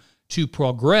continue to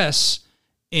progress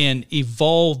and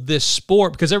evolve this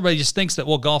sport, because everybody just thinks that,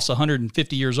 well, golf's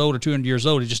 150 years old or 200 years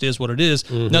old. It just is what it is.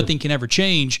 Mm-hmm. Nothing can ever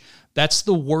change. That's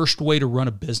the worst way to run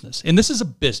a business. And this is a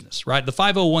business, right? The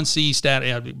 501c stat,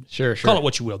 sure. Call it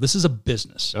what you will. This is a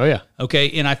business. Oh, yeah.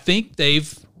 Okay, and I think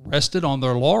they've rested on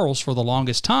their laurels for the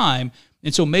longest time.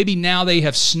 And so maybe now they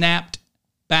have snapped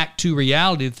back to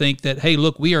reality to think that, hey,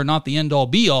 look, we are not the end-all,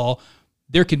 be-all.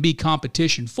 There can be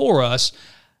competition for us.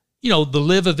 The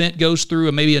LIV event goes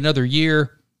through maybe another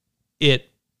year.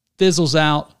 It fizzles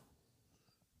out.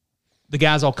 The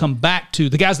guys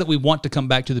that we want to come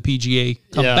back to the PGA,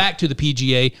 back to the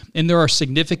PGA, and there are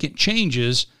significant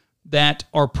changes that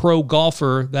are pro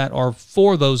golfer that are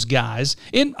for those guys.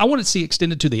 And I want to see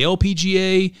extended to the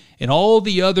LPGA and all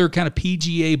the other kind of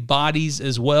PGA bodies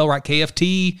as well, right?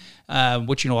 KFT,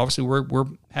 which, obviously we're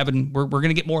going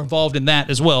to get more involved in that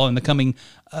as well in the coming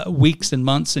weeks and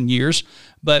months and years.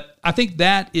 But I think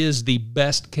that is the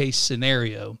best case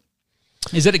scenario,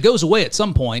 is that it goes away at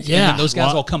some point, and then those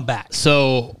guys all come back.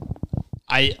 So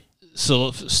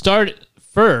so start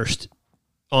first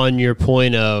on your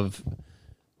point of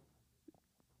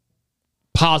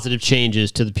positive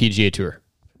changes to the PGA Tour.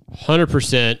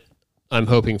 100%, I'm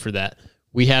hoping for that.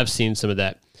 We have seen some of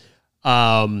that.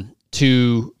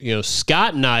 To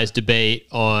Scott and I's debate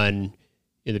on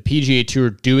the PGA Tour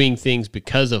doing things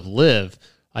because of LIV,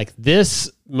 like this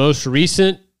most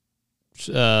recent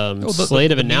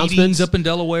slate of announcements meetings up in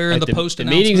Delaware, like and the post the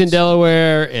meetings in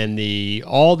Delaware and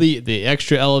all the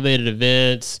extra elevated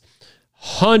events,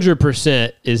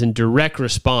 100% is in direct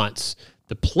response.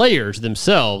 The players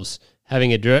themselves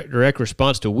having a direct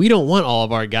response to, we don't want all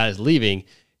of our guys leaving.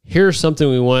 Here's something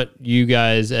we want you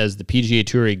guys as the PGA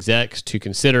Tour execs to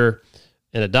consider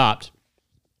and adopt.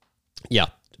 Yeah,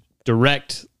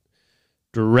 direct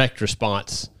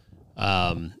response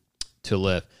to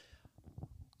LIV.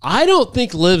 I don't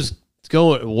think LIV's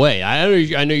going away. I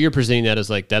know you're presenting that as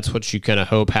like that's what you kind of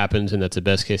hope happens and that's the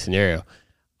best case scenario.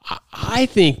 I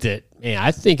think that, man,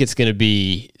 I think it's going to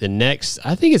be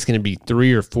I think it's going to be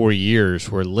 3 or 4 years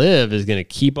where LIV is going to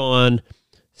keep on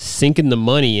sinking the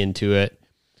money into it.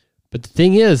 But the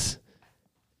thing is,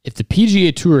 if the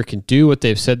PGA Tour can do what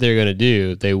they've said they're going to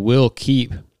do, they will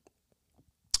keep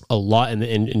a lot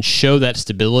and show that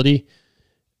stability.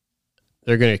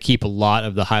 They're going to keep a lot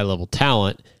of the high-level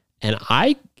talent. And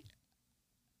I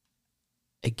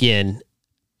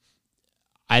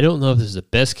don't know if this is the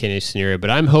best case scenario, but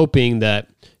I'm hoping that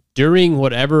during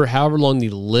however long the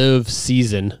LIV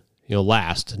season,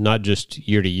 lasts, not just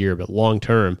year to year, but long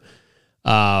term,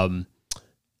 that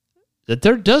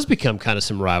there does become kind of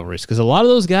some rivalries because a lot of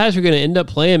those guys are going to end up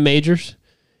playing majors.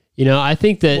 I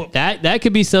think that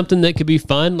could be something that could be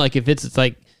fun. Like if it's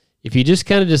like, if you just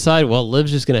kind of decide, well,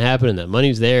 LIV's just going to happen and that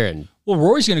money's there. And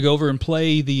Rory's going to go over and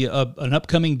play an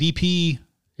upcoming DP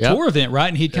tour event, right?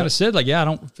 And he'd kind of said like, I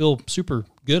don't feel super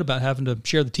good about having to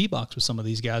share the tee box with some of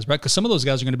these guys, right? Because some of those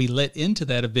guys are going to be let into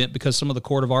that event because some of the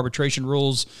court of arbitration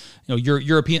rules,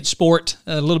 European sport,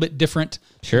 a little bit different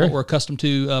than what we're accustomed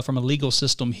to from a legal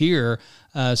system here.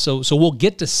 So we'll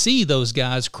get to see those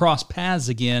guys cross paths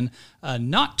again,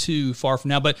 not too far from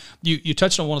now. But you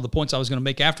touched on one of the points I was going to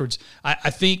make afterwards.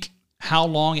 I think how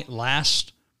long it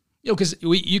lasts, because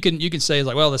you can say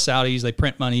like, well, the Saudis, they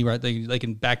print money, right? They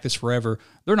can back this forever.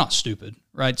 They're not stupid,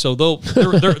 right? So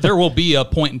there will be a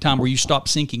point in time where you stop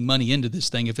sinking money into this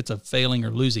thing if it's a failing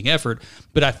or losing effort.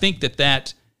 But I think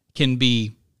that can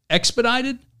be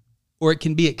expedited or it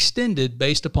can be extended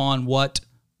based upon what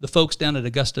the folks down at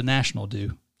Augusta National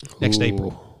do next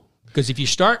April. Because if you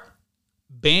start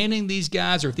banning these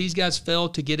guys, or if these guys fail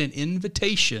to get an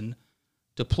invitation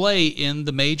to play in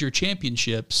the major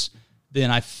championships, then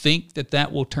I think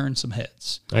that will turn some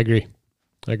heads. I agree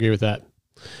with that.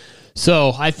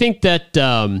 So I think that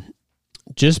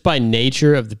just by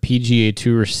nature of the PGA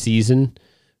Tour season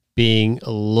being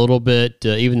a little bit,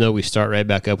 even though we start right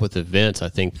back up with events, I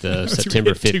think the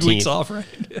September 15th. 2 weeks off,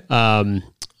 right?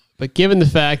 But given the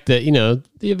fact that,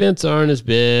 the events aren't as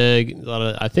big,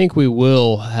 I think we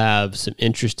will have some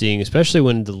interesting, especially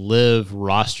when the LIV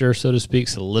roster, so to speak,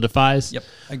 solidifies. Yep,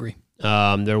 I agree.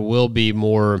 There will be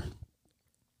more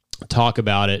talk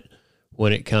about it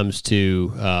when it comes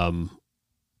to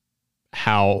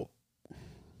how,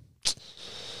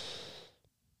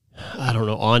 I don't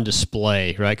know, on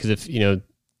display, right? Because if,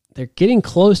 they're getting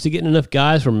close to getting enough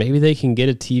guys where maybe they can get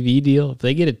a TV deal. If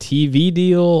they get a TV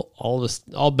deal,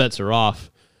 all bets are off.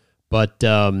 But,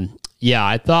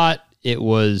 I thought it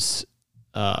was,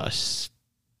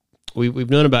 we've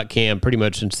known about Cam pretty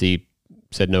much since he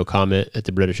said no comment at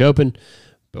the British Open.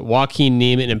 But Joaquin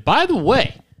Niemann, and by the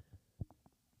way,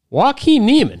 Joaquin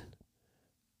Niemann,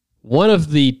 one of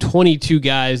the 22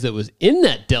 guys that was in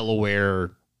that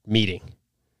Delaware meeting.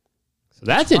 So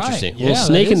that's interesting. Right. A little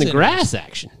snake in the grass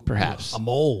action, perhaps. A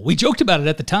mole. We joked about it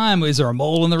at the time. Is there a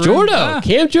mole in the room?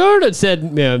 Cam Jordan said,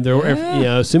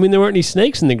 assuming there weren't any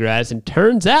snakes in the grass, and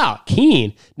turns out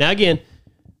Keen. Now again,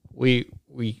 we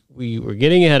were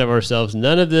getting ahead of ourselves.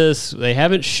 None of this. They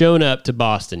haven't shown up to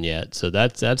Boston yet, so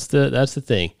that's the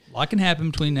thing. A lot can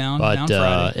happen between now and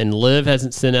Friday. And LIV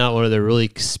hasn't sent out one of their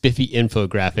really spiffy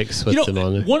infographics with them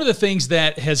on there. One of the things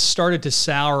that has started to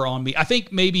sour on me, I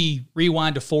think maybe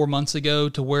rewind to 4 months ago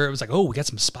to where it was like, oh, we got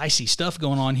some spicy stuff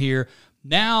going on here.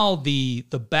 Now the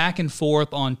back and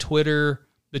forth on Twitter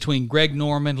between Greg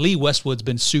Norman, Lee Westwood's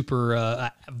been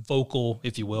super vocal,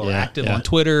 if you will, or active on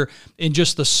Twitter, and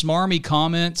just the smarmy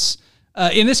comments.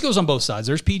 And this goes on both sides.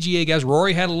 There's PGA guys.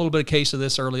 Rory had a little bit of case of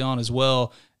this early on as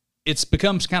well. It's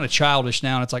becomes kind of childish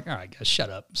now, and it's like, all right, guys, shut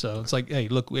up. So it's like, hey,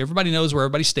 look, everybody knows where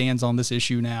everybody stands on this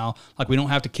issue now. Like, we don't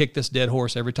have to kick this dead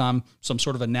horse every time some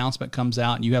sort of announcement comes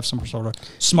out and you have some sort of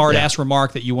smart-ass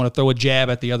remark that you want to throw a jab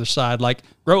at the other side. Like,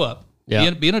 grow up. Yeah.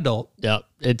 Be an adult. Yeah,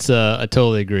 it's I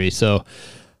totally agree. So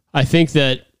I think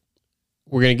that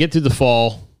we're going to get through the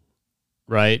fall,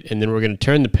 right? And then we're going to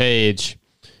turn the page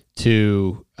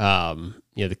to, the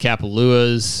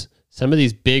Kapaluas, some of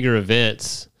these bigger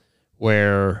events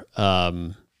where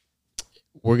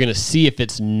we're going to see if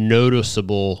it's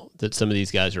noticeable that some of these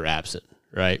guys are absent,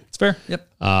 right? It's fair. Yep.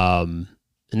 And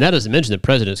that doesn't mention the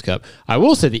President's Cup. I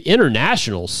will say the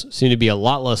internationals seem to be a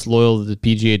lot less loyal to the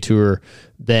PGA Tour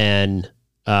than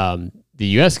the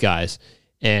U.S. guys.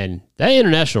 And that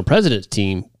international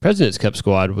President's Cup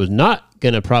squad was not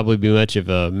going to probably be much of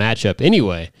a matchup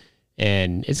anyway.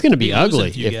 And it's going to be ugly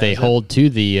if they hold to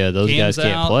the those guys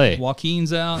can't play.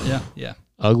 Joaquin's out. Yeah.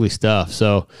 Ugly stuff.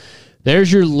 So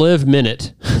there's your LIV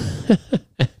minute.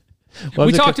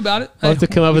 We talked about it. We'll have to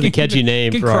come up with a catchy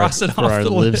name for our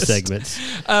LIV segments.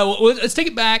 Let's take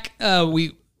it back. I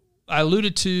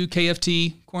alluded to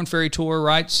KFT, Korn Ferry Tour,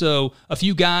 right? So a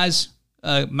few guys,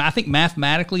 I think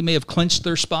mathematically may have clinched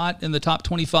their spot in the top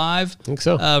 25. I think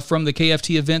so. From the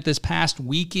KFT event this past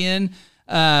weekend.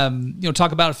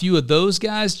 Talk about a few of those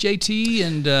guys, JT.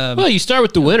 And well, you start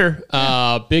with the winner,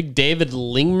 Big David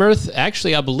Lingmerth.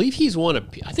 Actually, I believe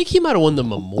I think he might have won the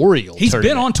Memorial. He's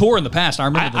been on tour in the past. I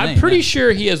remember the name. I'm pretty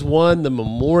sure he has won the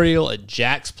Memorial at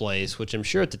Jack's Place, which I'm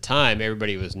sure at the time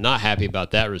everybody was not happy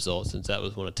about that result since that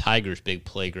was one of Tiger's big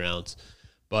playgrounds.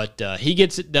 But he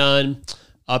gets it done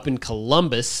up in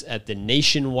Columbus at the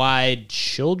Nationwide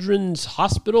Children's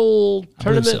Hospital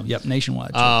tournament. So. Yep,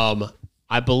 Nationwide.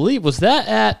 I believe, was that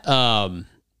at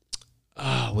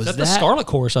was that the Scarlet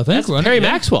Course, I think? That's Perry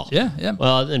Maxwell. Yeah.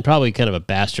 Well, and probably kind of a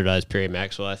bastardized Perry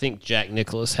Maxwell. I think Jack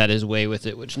Nicklaus had his way with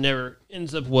it, which never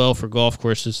ends up well for golf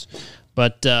courses.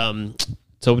 But so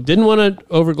didn't want to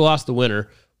overgloss the winner.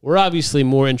 We're obviously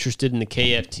more interested in the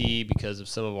KFT because of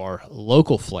some of our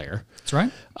local flair. That's right.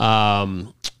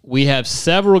 We have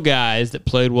several guys that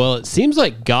played well. It seems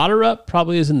like Gotterup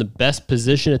probably is in the best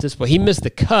position at this point. He missed the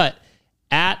cut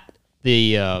at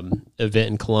the event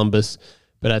in Columbus,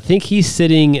 but I think he's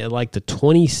sitting at like the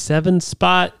 27th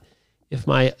spot. If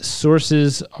my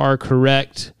sources are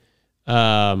correct,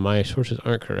 my sources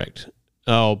aren't correct.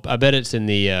 Oh, I bet it's in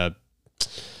the.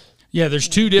 There's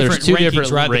two different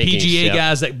rankings, right? The PGA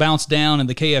guys that bounce down and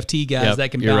the KFT guys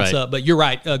that can bounce up. But you're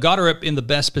right. Gotterup in the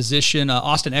best position.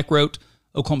 Austin Eckroat,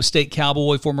 Oklahoma State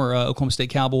Cowboy, former Oklahoma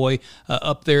State Cowboy,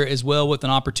 up there as well with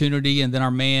an opportunity. And then our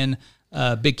man,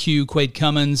 Big Q, Quade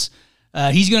Cummins.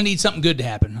 He's going to need something good to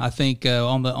happen, I think,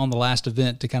 on the last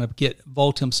event to kind of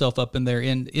vault himself up in there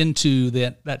into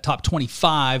that top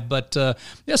 25. But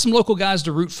some local guys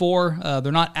to root for.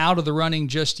 They're not out of the running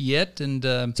just yet. And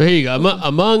so here you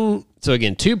go. So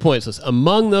again, 2 points.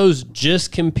 Among those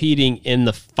just competing in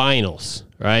the finals,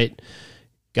 right?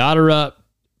 Gotterup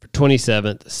for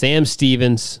 27th, Sam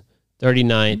Stevens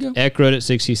 39th, Eckroat at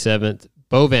 67th,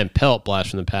 Bo Van Pelt,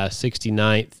 blast from the past,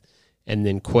 69th. And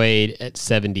then Quade at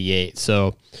 78.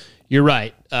 So you're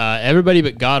right. Everybody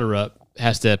but Gotterup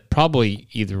has to probably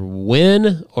either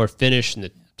win or finish in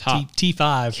the top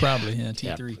T5, probably. Yeah,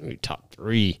 T3. Yeah, top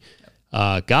 3.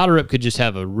 Gotterup could just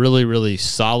have a really, really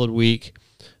solid week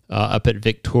up at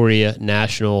Victoria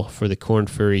National for the Korn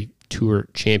Ferry Tour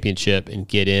Championship and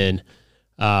get in.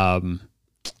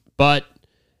 But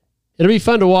it'll be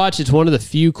fun to watch. It's one of the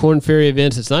few Korn Ferry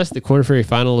events. It's nice that the Korn Ferry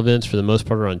final events, for the most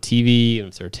part, are on TV. And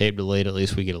if they're tape delayed, at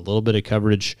least we get a little bit of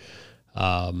coverage.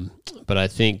 But I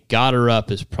think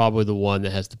Gotterup is probably the one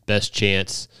that has the best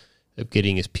chance of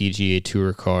getting his PGA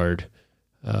Tour card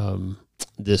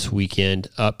this weekend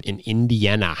up in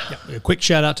Indiana. Yeah, a quick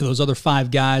shout out to those other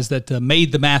 5 guys that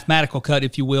made the mathematical cut,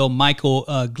 if you will. Michael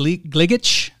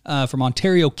Gligich from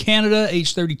Ontario, Canada,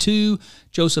 age 32.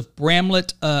 Joseph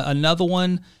Bramlett, another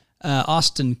one.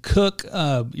 Austin Cook,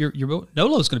 your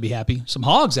Nolo's going to be happy. Some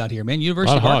hogs out here, man.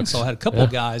 University of Arkansas had a couple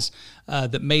of guys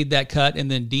that made that cut,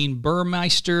 and then Dean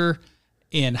Burmeister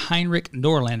and Heinrich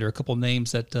Norlander, a couple of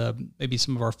names that maybe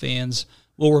some of our fans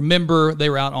will remember. They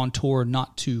were out on tour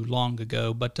not too long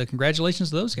ago, but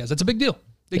congratulations to those guys. That's a big deal.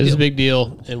 It's a big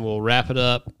deal, and we'll wrap it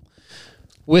up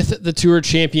with the Tour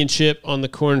Championship on the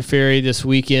Korn Ferry this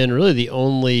weekend. Really the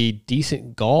only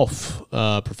decent golf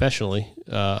professionally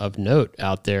of note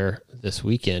out there this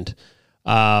weekend.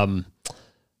 Got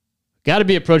to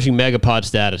be approaching Megapod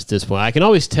status at this point. I can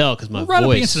always tell because my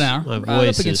voice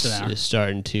is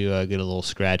starting to get a little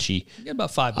scratchy. You got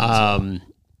about 5 minutes.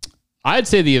 I'd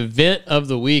say the event of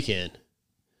the weekend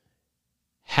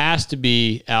has to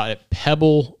be out at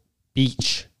Pebble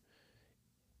Beach.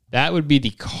 That would be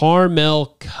the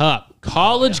Carmel Cup.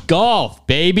 College golf,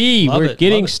 baby. We're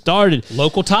getting started.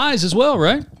 Local ties as well,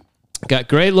 right? Got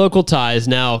great local ties.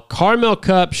 Now, Carmel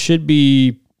Cup should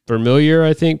be familiar,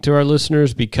 I think, to our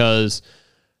listeners because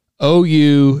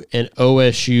OU and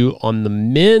OSU on the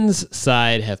men's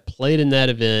side have played in that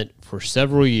event for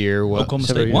several years. Oklahoma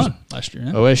State won last year.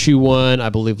 Yeah? OSU won. I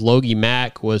believe Logie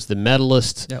Mack was the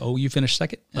medalist. Yeah, OU finished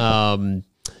second.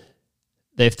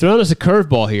 They've thrown us a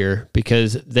curveball here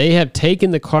because they have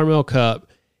taken the Carmel Cup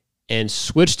and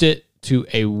switched it to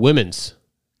a women's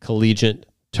collegiate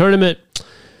tournament.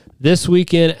 This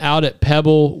weekend out at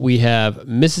Pebble, we have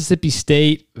Mississippi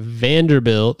State,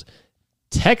 Vanderbilt,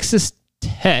 Texas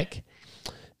Tech,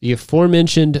 the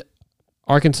aforementioned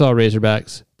Arkansas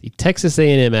Razorbacks, the Texas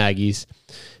A&M Aggies,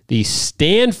 the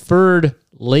Stanford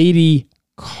Lady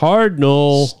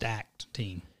Cardinal. Stacked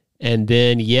team. And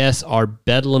then, yes, our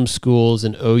Bedlam schools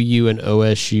in OU and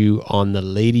OSU on the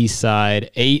ladies'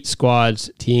 side. 8 squads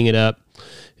teeing it up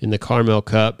in the Carmel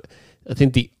Cup. I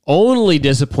think the only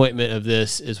disappointment of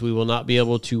this is we will not be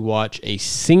able to watch a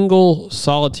single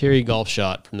solitary golf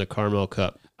shot from the Carmel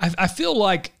Cup. I feel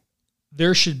like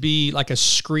there should be like a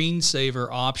screensaver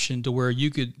option to where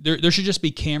you could, there should just be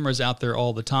cameras out there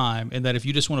all the time. And that if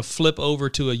you just want to flip over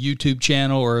to a YouTube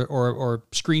channel or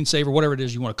screensaver, whatever it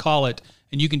is you want to call it,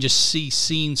 and you can just see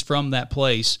scenes from that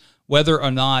place, whether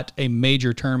or not a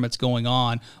major tournament's going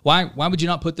on. Why would you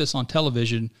not put this on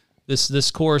television?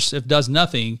 This course, if does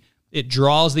nothing, it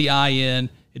draws the eye in.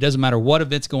 It doesn't matter what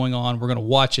event's going on. We're going to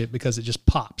watch it because it just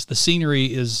pops. The scenery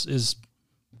is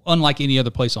unlike any other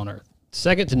place on earth.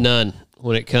 Second to none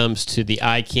when it comes to the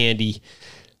eye candy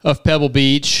of Pebble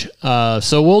Beach.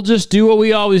 So we'll just do what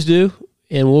we always do,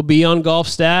 and we'll be on Golf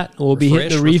Stat. We'll be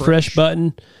hitting the refresh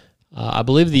button. I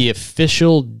believe the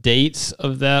official dates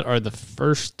of that are the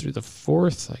 1st through the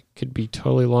 4th. I could be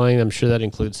totally lying. I'm sure that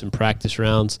includes some practice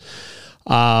rounds.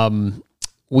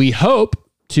 We hope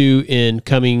to, in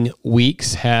coming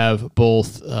weeks, have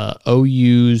both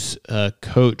OU's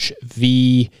Coach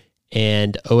V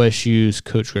and OSU's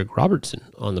Coach Greg Robertson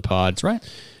on the pod. That's right.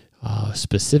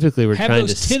 Specifically, we're trying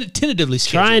to tentatively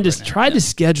to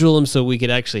schedule them so we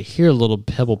could actually hear a little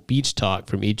Pebble Beach talk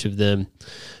from each of them.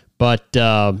 But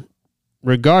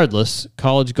regardless,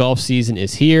 college golf season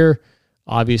is here.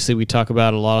 Obviously, we talk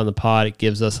about it a lot on the pod. It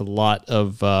gives us a lot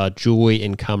of joy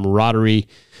and camaraderie.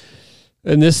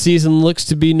 And this season looks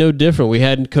to be no different. We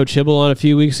had Coach Hibble on a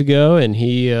few weeks ago, and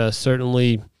he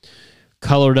certainly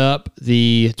colored up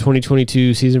the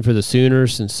 2022 season for the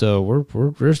Sooners. And so we're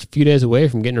just a few days away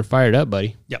from getting her fired up,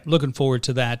 buddy. Yep, looking forward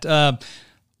to that.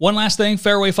 One last thing,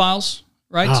 fairway files.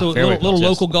 Right, so a little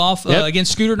local golf. Again,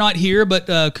 Scooter not here, but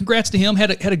congrats to him.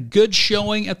 Had a good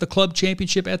showing at the club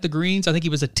championship at the Greens. I think he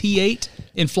was a T8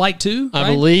 in Flight 2.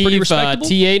 I believe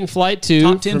T8 in Flight 2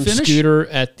 Top 10 from finish. Scooter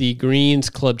at the Greens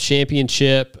Club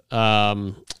Championship.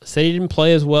 Said he didn't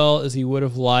play as well as he would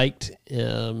have liked.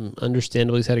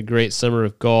 Understandably, he's had a great summer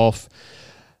of golf.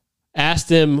 Asked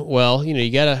him, well, we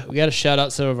gotta shout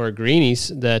out some of our greenies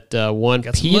that won.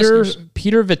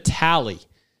 Peter Vitale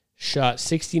shot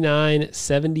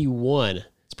 69-71.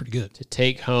 It's pretty good to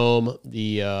take home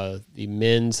the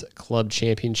men's club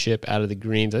championship out of the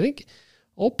Greens. I think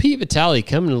old Pete Vitale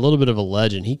coming a little bit of a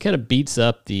legend. He kind of beats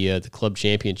up the club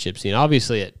championship scene.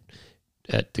 Obviously,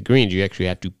 at the Greens, you actually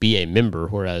have to be a member,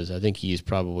 whereas I think he's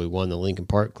probably won the Lincoln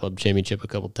Park Club Championship a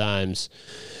couple times,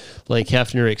 Lake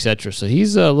Hefner, etc. So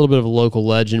he's a little bit of a local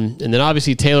legend. And then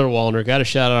obviously Taylor Wallner. Got to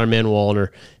shout out our man Wallner.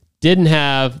 Didn't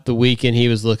have the weekend he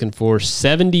was looking for.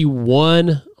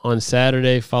 71 on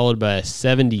Saturday, followed by a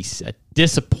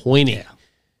disappointing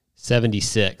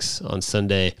 76 on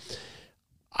Sunday.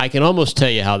 I can almost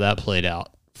tell you how that played out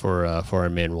for our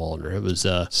man Wallner. It was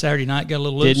Saturday night, got a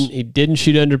little loose. He didn't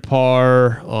shoot under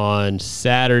par on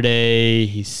Saturday.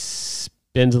 He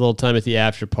spends a little time at the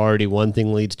after party. One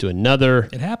thing leads to another.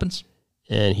 It happens.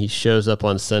 And he shows up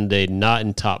on Sunday not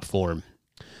in top form.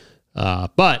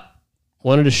 But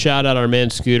wanted to shout out our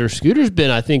man Scooter. Scooter's been,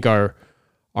 I think, our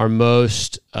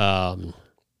most, what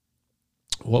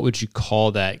would you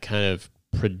call that, kind of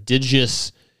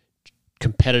prodigious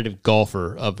competitive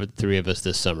golfer of the three of us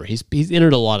this summer. He's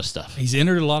entered a lot of stuff.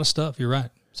 You're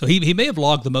right. So he may have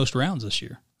logged the most rounds this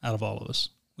year out of all of us.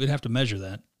 We'd have to measure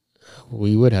that.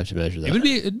 We would have to measure that.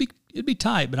 It'd be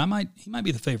tight, but he might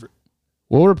be the favorite.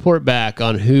 We'll report back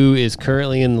on who is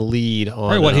currently in the lead on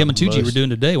probably what him and Tucci were doing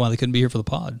today while they couldn't be here for the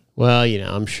pod. Well,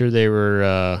 I'm sure they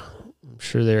were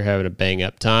having a bang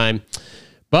up time.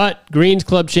 But Greens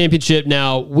Club Championship.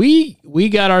 Now we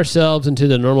got ourselves into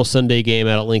the normal Sunday game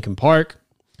out at Lincoln Park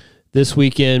this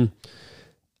weekend.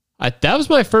 That was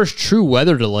my first true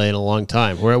weather delay in a long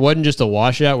time, where it wasn't just a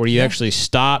washout, where you actually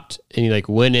stopped and you like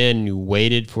went in and you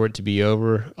waited for it to be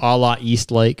over, a la East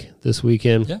Lake this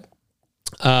weekend. Yeah.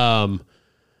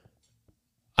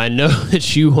 I know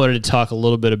that you wanted to talk a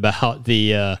little bit about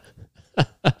the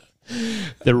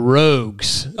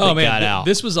rogues that got out.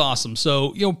 This was awesome.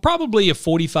 So, probably a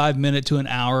 45-minute to an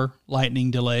hour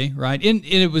lightning delay, right? And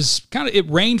it was it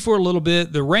rained for a little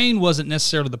bit. The rain wasn't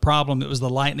necessarily the problem. It was the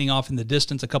lightning off in the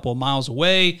distance a couple of miles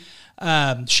away.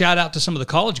 Shout out to some of the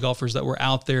college golfers that were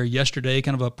out there yesterday,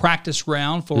 kind of a practice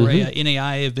round for a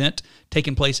NAIA event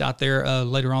taking place out there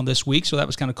later on this week. So that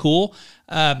was kind of cool.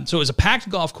 So it was a packed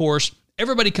golf course.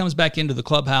 Everybody comes back into the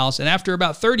clubhouse, and after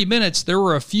about 30 minutes, there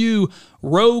were a few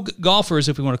rogue golfers,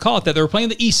 if we want to call it that. They were playing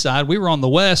the east side. We were on the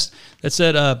west that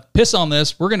said, piss on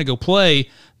this. We're going to go play.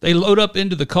 They load up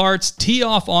into the carts, tee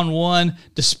off on one,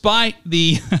 despite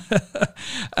the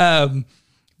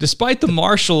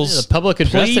marshals the public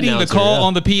address pleading the call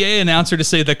on the PA announcer to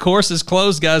say the course is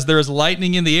closed, guys. There is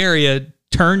lightning in the area.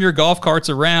 Turn your golf carts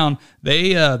around.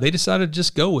 They decided to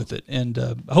just go with it, and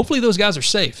hopefully those guys are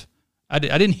safe. I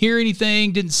didn't hear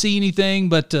anything, didn't see anything,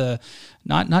 but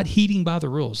not heeding by the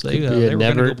rules. They were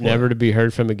never to be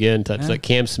heard from again. It's like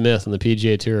Cam Smith on the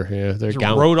PGA Tour. They're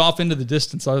rode off into the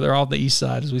distance. They're off the east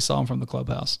side as we saw them from the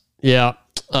clubhouse. Yeah,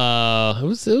 it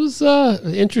was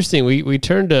interesting. We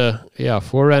turned a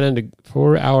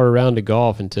 4 hour round of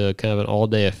golf into kind of an all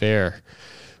day affair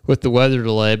with the weather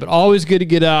delay, but always good to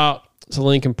get out to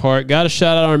Lincoln Park. Got to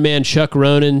shout out our man Chuck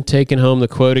Ronan taking home the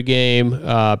quota game.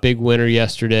 Big winner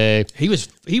yesterday. He was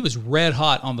red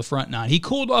hot on the front nine. He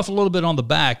cooled off a little bit on the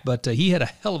back, but he had a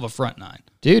hell of a front nine.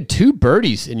 Dude, 2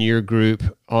 birdies in your group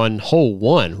on hole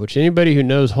 1, which anybody who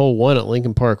knows hole 1 at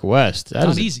Lincoln Park West, that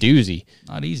is a doozy.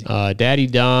 Not easy. Daddy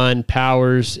Don,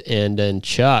 Powers, and then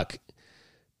Chuck,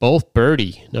 both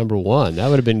birdie number 1. That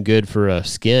would have been good for a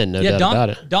skin, no doubt about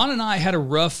it. Don and I had a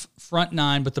rough front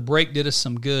nine, but the break did us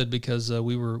some good because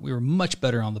we were much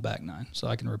better on the back nine. So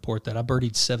I can report that. I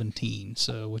birdied 17,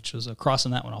 which was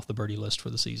crossing that one off the birdie list for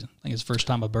the season. I think it's the first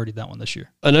time I birdied that one this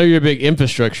year. I know you're a big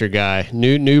infrastructure guy.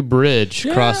 New bridge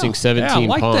crossing 17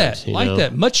 ponds.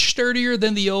 That. Much sturdier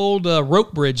than the old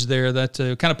rope bridge there that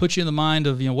kind of puts you in the mind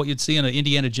of what you'd see in an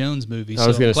Indiana Jones movie. I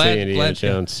was going to say Indiana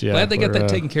Jones. Yeah, glad they got that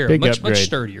taken care of. Much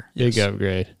sturdier. Big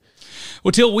upgrade.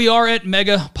 Well, Till, we are at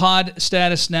mega pod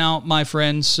status now, my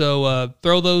friends. So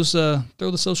throw the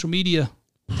social media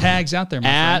tags out there, my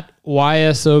friend. At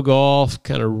YSO Golf,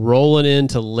 kind of rolling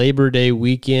into Labor Day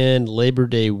weekend, Labor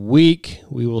Day week.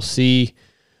 We will see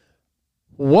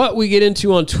what we get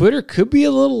into on Twitter. Could be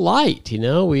a little light, We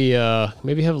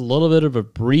maybe have a little bit of a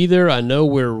breather. I know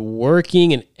we're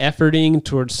working and efforting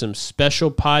towards some special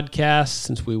podcasts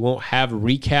since we won't have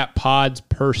recap pods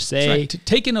per se. That's right.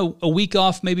 Taking a week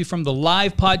off maybe from the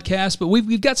live podcast, but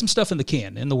we've got some stuff in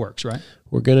the works, right?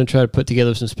 We're going to try to put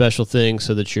together some special things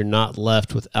so that you're not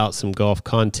left without some golf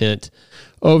content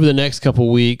over the next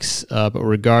couple weeks. But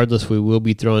regardless, we will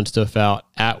be throwing stuff out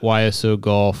at YSO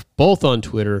Golf, both on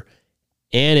Twitter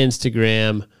and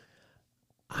Instagram.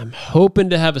 I'm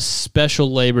hoping to have a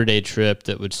special Labor Day trip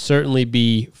that would certainly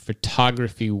be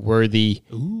photography worthy.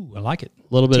 Ooh, I like it. A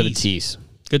little bit of a tease.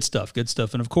 Good stuff.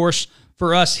 And of course,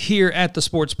 for us here at the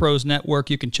Sports Pros Network,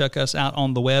 you can check us out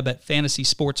on the web at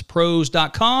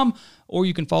fantasysportspros.com, or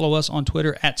you can follow us on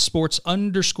Twitter at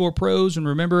sports_pros. And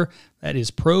remember, that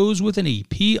is pros with an E,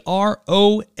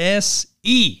 PROSE.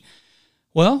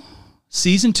 Well,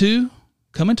 season 2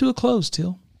 coming to a close,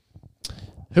 Till.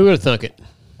 Who would have thunk it?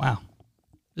 Wow.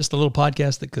 Just a little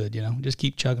podcast that could, just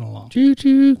keep chugging along.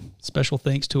 Choo-choo. Special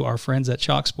thanks to our friends at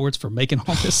Chalk Sports for making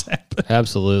all this happen.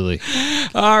 Absolutely.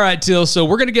 All right, Till. So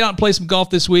we're going to get out and play some golf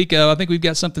this week. I think we've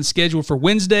got something scheduled for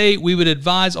Wednesday. We would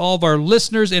advise all of our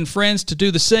listeners and friends to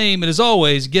do the same. And as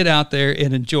always, get out there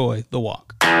and enjoy the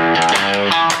walk.